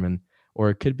Leeds chairman. Or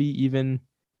it could be even,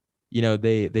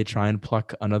 they try and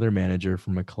pluck another manager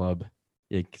from a club.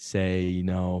 Like say,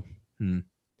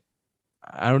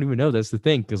 I don't even know. That's the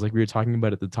thing, because like we were talking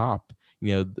about at the top,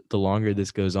 the longer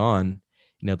this goes on,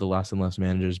 the less and less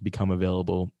managers become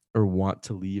available or want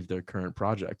to leave their current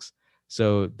projects.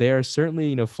 So they are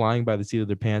certainly, flying by the seat of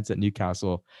their pants at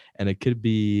Newcastle, and it could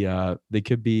be they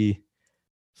could be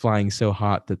flying so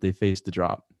hot that they face the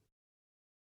drop.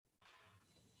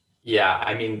 Yeah,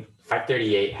 I mean,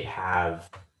 538 have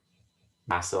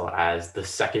Newcastle as the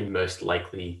second most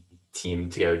likely team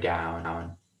to go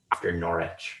down after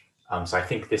Norwich. So I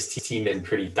think this team is in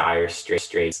pretty dire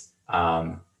straits.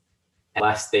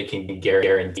 Unless they can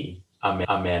guarantee a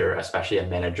manager, especially a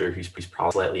manager who's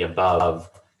probably slightly above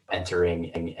entering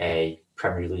a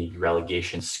Premier League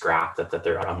relegation scrap that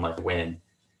they're unlikely to win,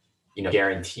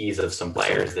 guarantees of some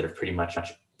players that have pretty much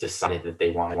decided that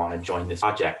they want to join this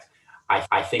project,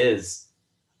 I think is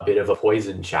a bit of a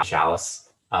poison chalice.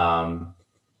 And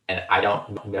I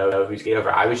don't know who's getting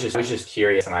over. I was just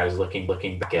curious, and I was looking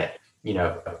back at,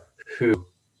 who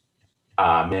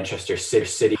Manchester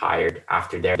City hired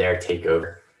after their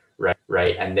takeover,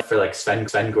 right? And for like Sven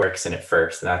Goerksen at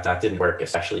first, and that didn't work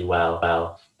especially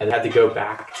well. And they had to go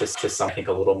back to something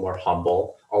a little more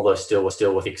humble, although still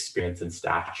with experience and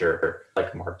stature,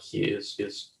 like Mark Hughes.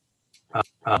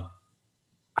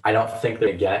 I don't think they're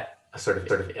gonna get a sort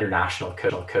of international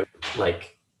coach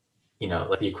like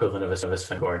like the equivalent of a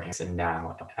Sven Goerksen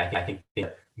now. I think they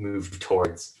move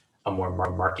towards a more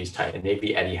Mark Hughes type, and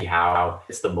maybe Eddie Howe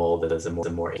is the mold that is a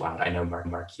more loud. I know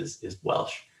Mark Hughes is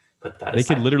Welsh, but they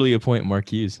could literally appoint Mark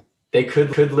Hughes. They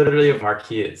could literally have Mark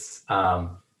Hughes.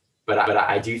 But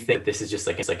I do think this is just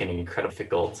it's an incredibly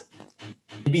difficult.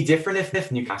 It'd be different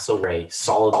if Newcastle were a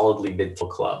solidly mid-table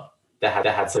club that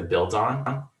had some builds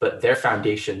on, but their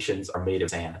foundations are made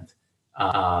of sand,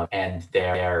 and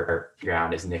their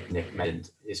ground, as Nick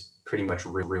mentioned, is pretty much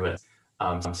ruined.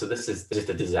 So this is just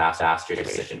a disaster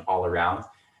decision all around.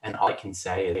 And all I can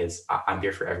say is I'm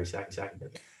here for every second of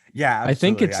it. Yeah, absolutely. I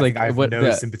think it's I have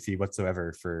no sympathy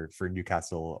whatsoever for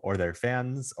Newcastle or their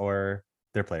fans or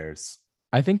their players.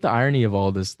 I think the irony of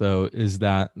all this, though, is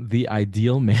that the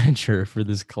ideal manager for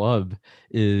this club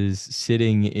is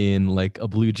sitting in like a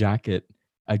blue jacket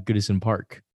at Goodison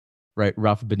Park, right?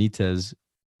 Rafa Benitez,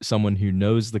 someone who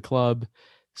knows the club,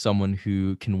 someone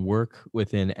who can work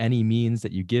within any means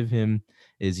that you give him,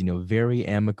 is very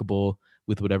amicable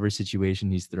with whatever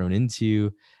situation he's thrown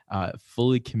into,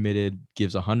 fully committed,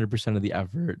 gives 100% of the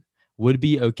effort, would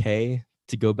be okay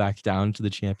to go back down to the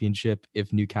Championship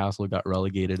if Newcastle got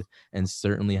relegated, and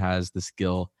certainly has the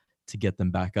skill to get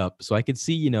them back up. So I could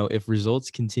see, if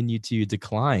results continue to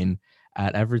decline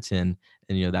at Everton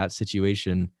and, that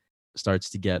situation starts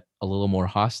to get a little more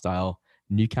hostile,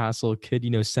 Newcastle could,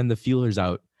 send the feelers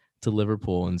out to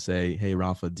Liverpool and say, hey,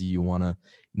 Rafa, do you want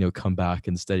to, come back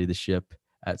and steady the ship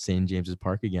at St. James's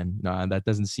Park again? That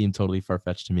doesn't seem totally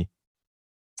far-fetched to me.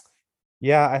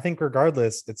 Yeah, I think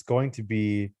regardless, it's going to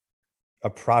be a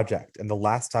project. And the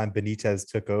last time Benitez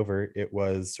took over, it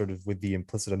was sort of with the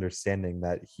implicit understanding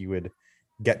that he would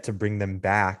get to bring them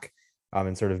back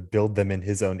and sort of build them in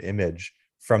his own image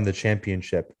from the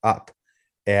Championship up.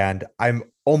 And I'm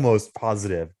almost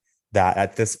positive that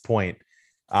at this point,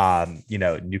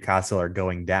 Newcastle are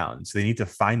going down. So they need to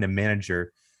find a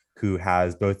manager who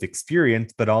has both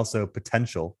experience, but also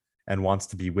potential and wants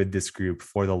to be with this group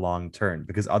for the long term.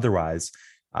 Because otherwise,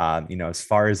 as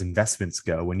far as investments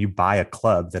go, when you buy a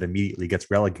club that immediately gets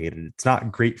relegated, it's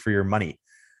not great for your money.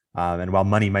 And while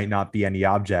money might not be any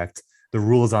object, the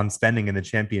rules on spending in the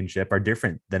Championship are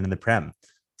different than in the Prem.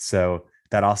 So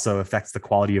that also affects the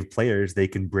quality of players they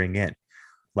can bring in.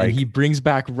 Like, and he brings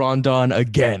back Rondon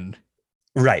again.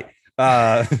 Right.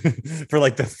 For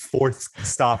like the fourth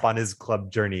stop on his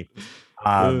club journey,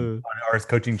 or his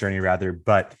coaching journey rather.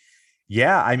 But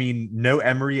yeah, I mean, no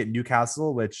Emery at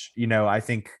Newcastle, which, I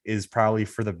think is probably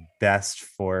for the best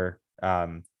for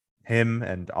him.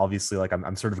 And obviously, like,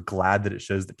 I'm sort of glad that it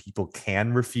shows that people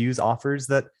can refuse offers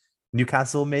that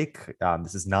Newcastle make.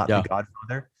 This is not the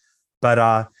Godfather,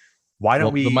 but why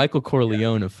don't we? The Michael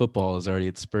Corleone of football is already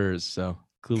at Spurs, so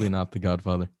clearly not the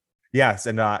Godfather. Yes,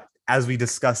 and as we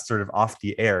discussed sort of off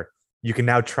the air, you can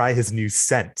now try his new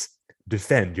scent,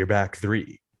 defend your back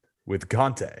three with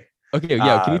Conte. Okay,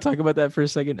 yeah. Can you talk about that for a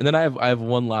second? And then I have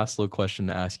one last little question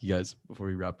to ask you guys before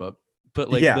we wrap up. But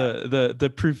like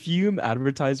the perfume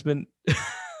advertisement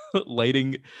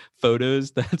lighting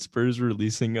photos that Spurs were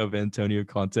releasing of Antonio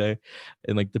Conte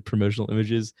and like the promotional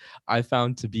images, I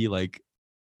found to be like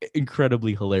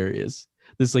incredibly hilarious.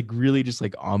 This like really just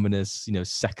like ominous,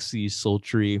 sexy,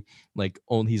 sultry, like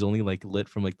he's only like lit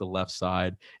from like the left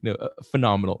side.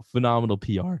 Phenomenal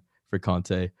PR for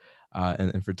Conte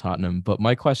and for Tottenham. But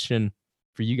my question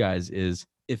for you guys is,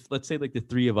 if let's say like the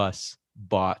three of us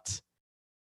bought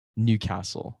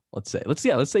Newcastle, let's say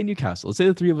Newcastle. Let's say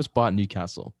the three of us bought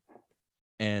Newcastle,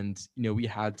 and we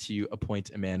had to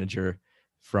appoint a manager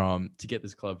to get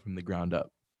this club from the ground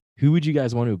up. Who would you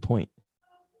guys want to appoint?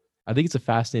 I think it's a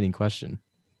fascinating question.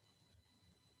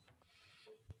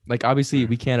 Like, obviously,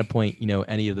 we can't appoint,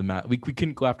 any of the we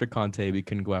couldn't go after Conte, we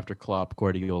couldn't go after Klopp,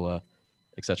 Guardiola,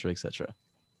 etc., etc.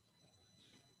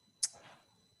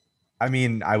 I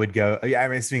mean, I would go.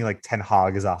 I'm assuming like Ten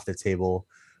Hag is off the table.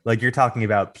 Like, you're talking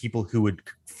about people who would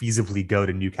feasibly go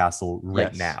to Newcastle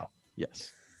right now.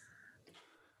 Yes.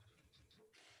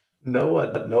 No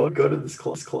one go to this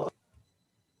club.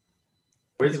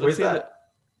 Where's that?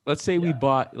 Let's say we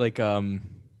bought like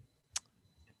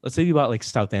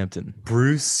Southampton.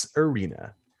 Bruce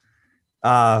Arena.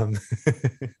 Let's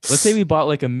say we bought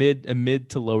like a mid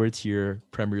to lower tier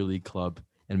Premier League club,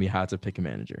 and we had to pick a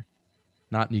manager,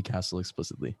 not Newcastle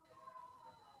explicitly.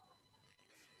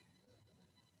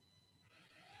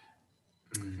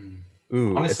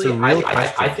 Ooh, honestly,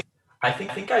 I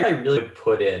think I really would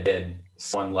put in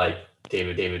someone like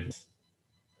David.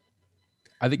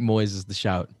 I think Moyes is the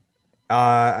shout.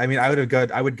 I mean, I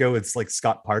would go with like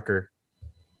Scott Parker,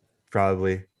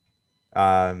 probably.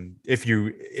 If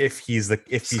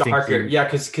Scott Parker,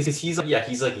 because he's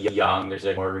like young. There's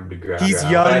like more room to grow. He's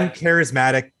young,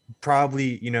 charismatic.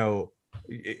 Probably,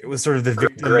 it was sort of the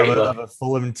victim of a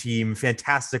Fulham team.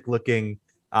 Fantastic looking,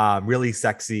 really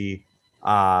sexy.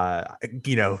 For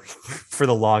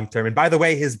the long term. And by the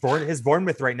way, his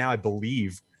Bournemouth right now, I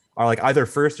believe, are like either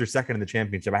first or second in the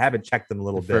championship. I haven't checked them a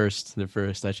little bit. The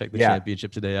first. I checked the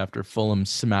championship today after Fulham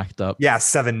smacked up. Yeah,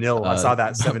 7-0. I saw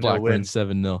that 7-0 win.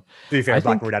 7-0. To be fair,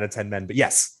 Blackburn were down to 10 men, but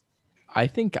yes. I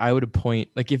think I would appoint,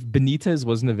 like, if Benitez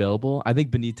wasn't available, I think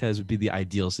Benitez would be the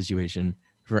ideal situation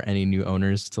for any new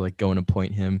owners to like go and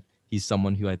appoint him. He's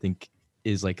someone who I think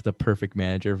is like the perfect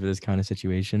manager for this kind of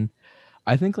situation.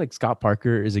 I think like Scott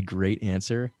Parker is a great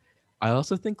answer. I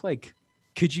also think like,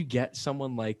 could you get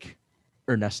someone like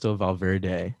Ernesto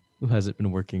Valverde, who hasn't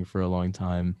been working for a long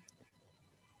time?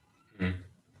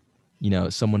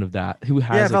 Someone of that who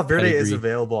has. Yeah, Valverde is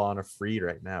available on a free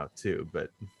right now too. But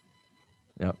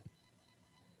yep.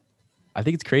 I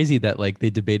think it's crazy that like they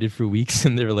debated for weeks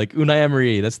and they were like, Unai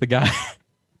Emery, that's the guy.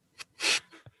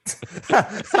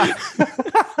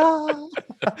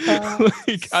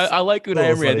 Like, I like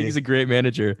Unai Emery. I think he's a great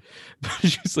manager. But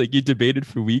it's just like you debated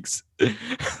for weeks.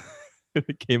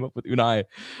 It came up with Unai.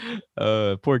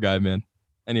 Poor guy, man.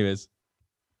 Anyways,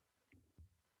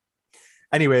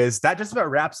 that just about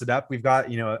wraps it up. We've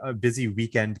got a busy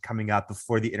weekend coming up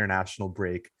before the international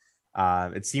break.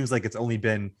 It seems like it's only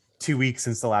been 2 weeks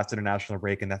since the last international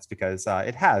break, and that's because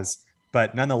it has.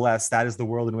 But nonetheless, that is the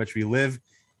world in which we live,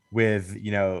 with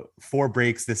 4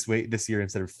 breaks this year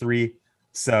instead of 3.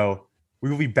 So we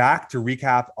will be back to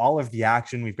recap all of the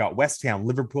action. We've got West Ham,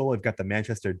 Liverpool. We've got the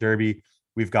Manchester Derby.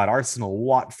 We've got Arsenal,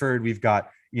 Watford. We've got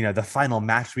the final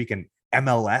match week in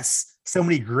MLS. So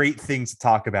many great things to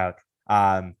talk about.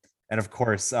 And of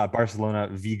course, Barcelona,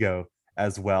 Vigo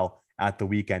as well at the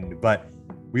weekend. But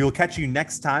we will catch you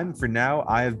next time. For now,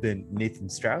 I have been Nathan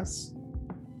Strauss.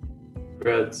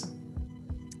 Reds.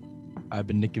 I've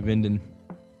been Nick Vinden.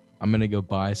 I'm gonna go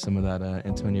buy some of that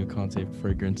Antonio Conte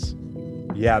fragrance.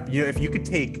 Yeah, if you could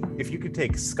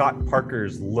take Scott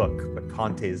Parker's look but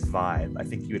Conte's vibe, I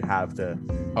think you would have the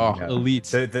elite,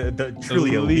 the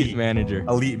truly elite manager.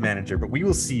 Elite manager. But we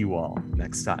will see you all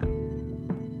next time.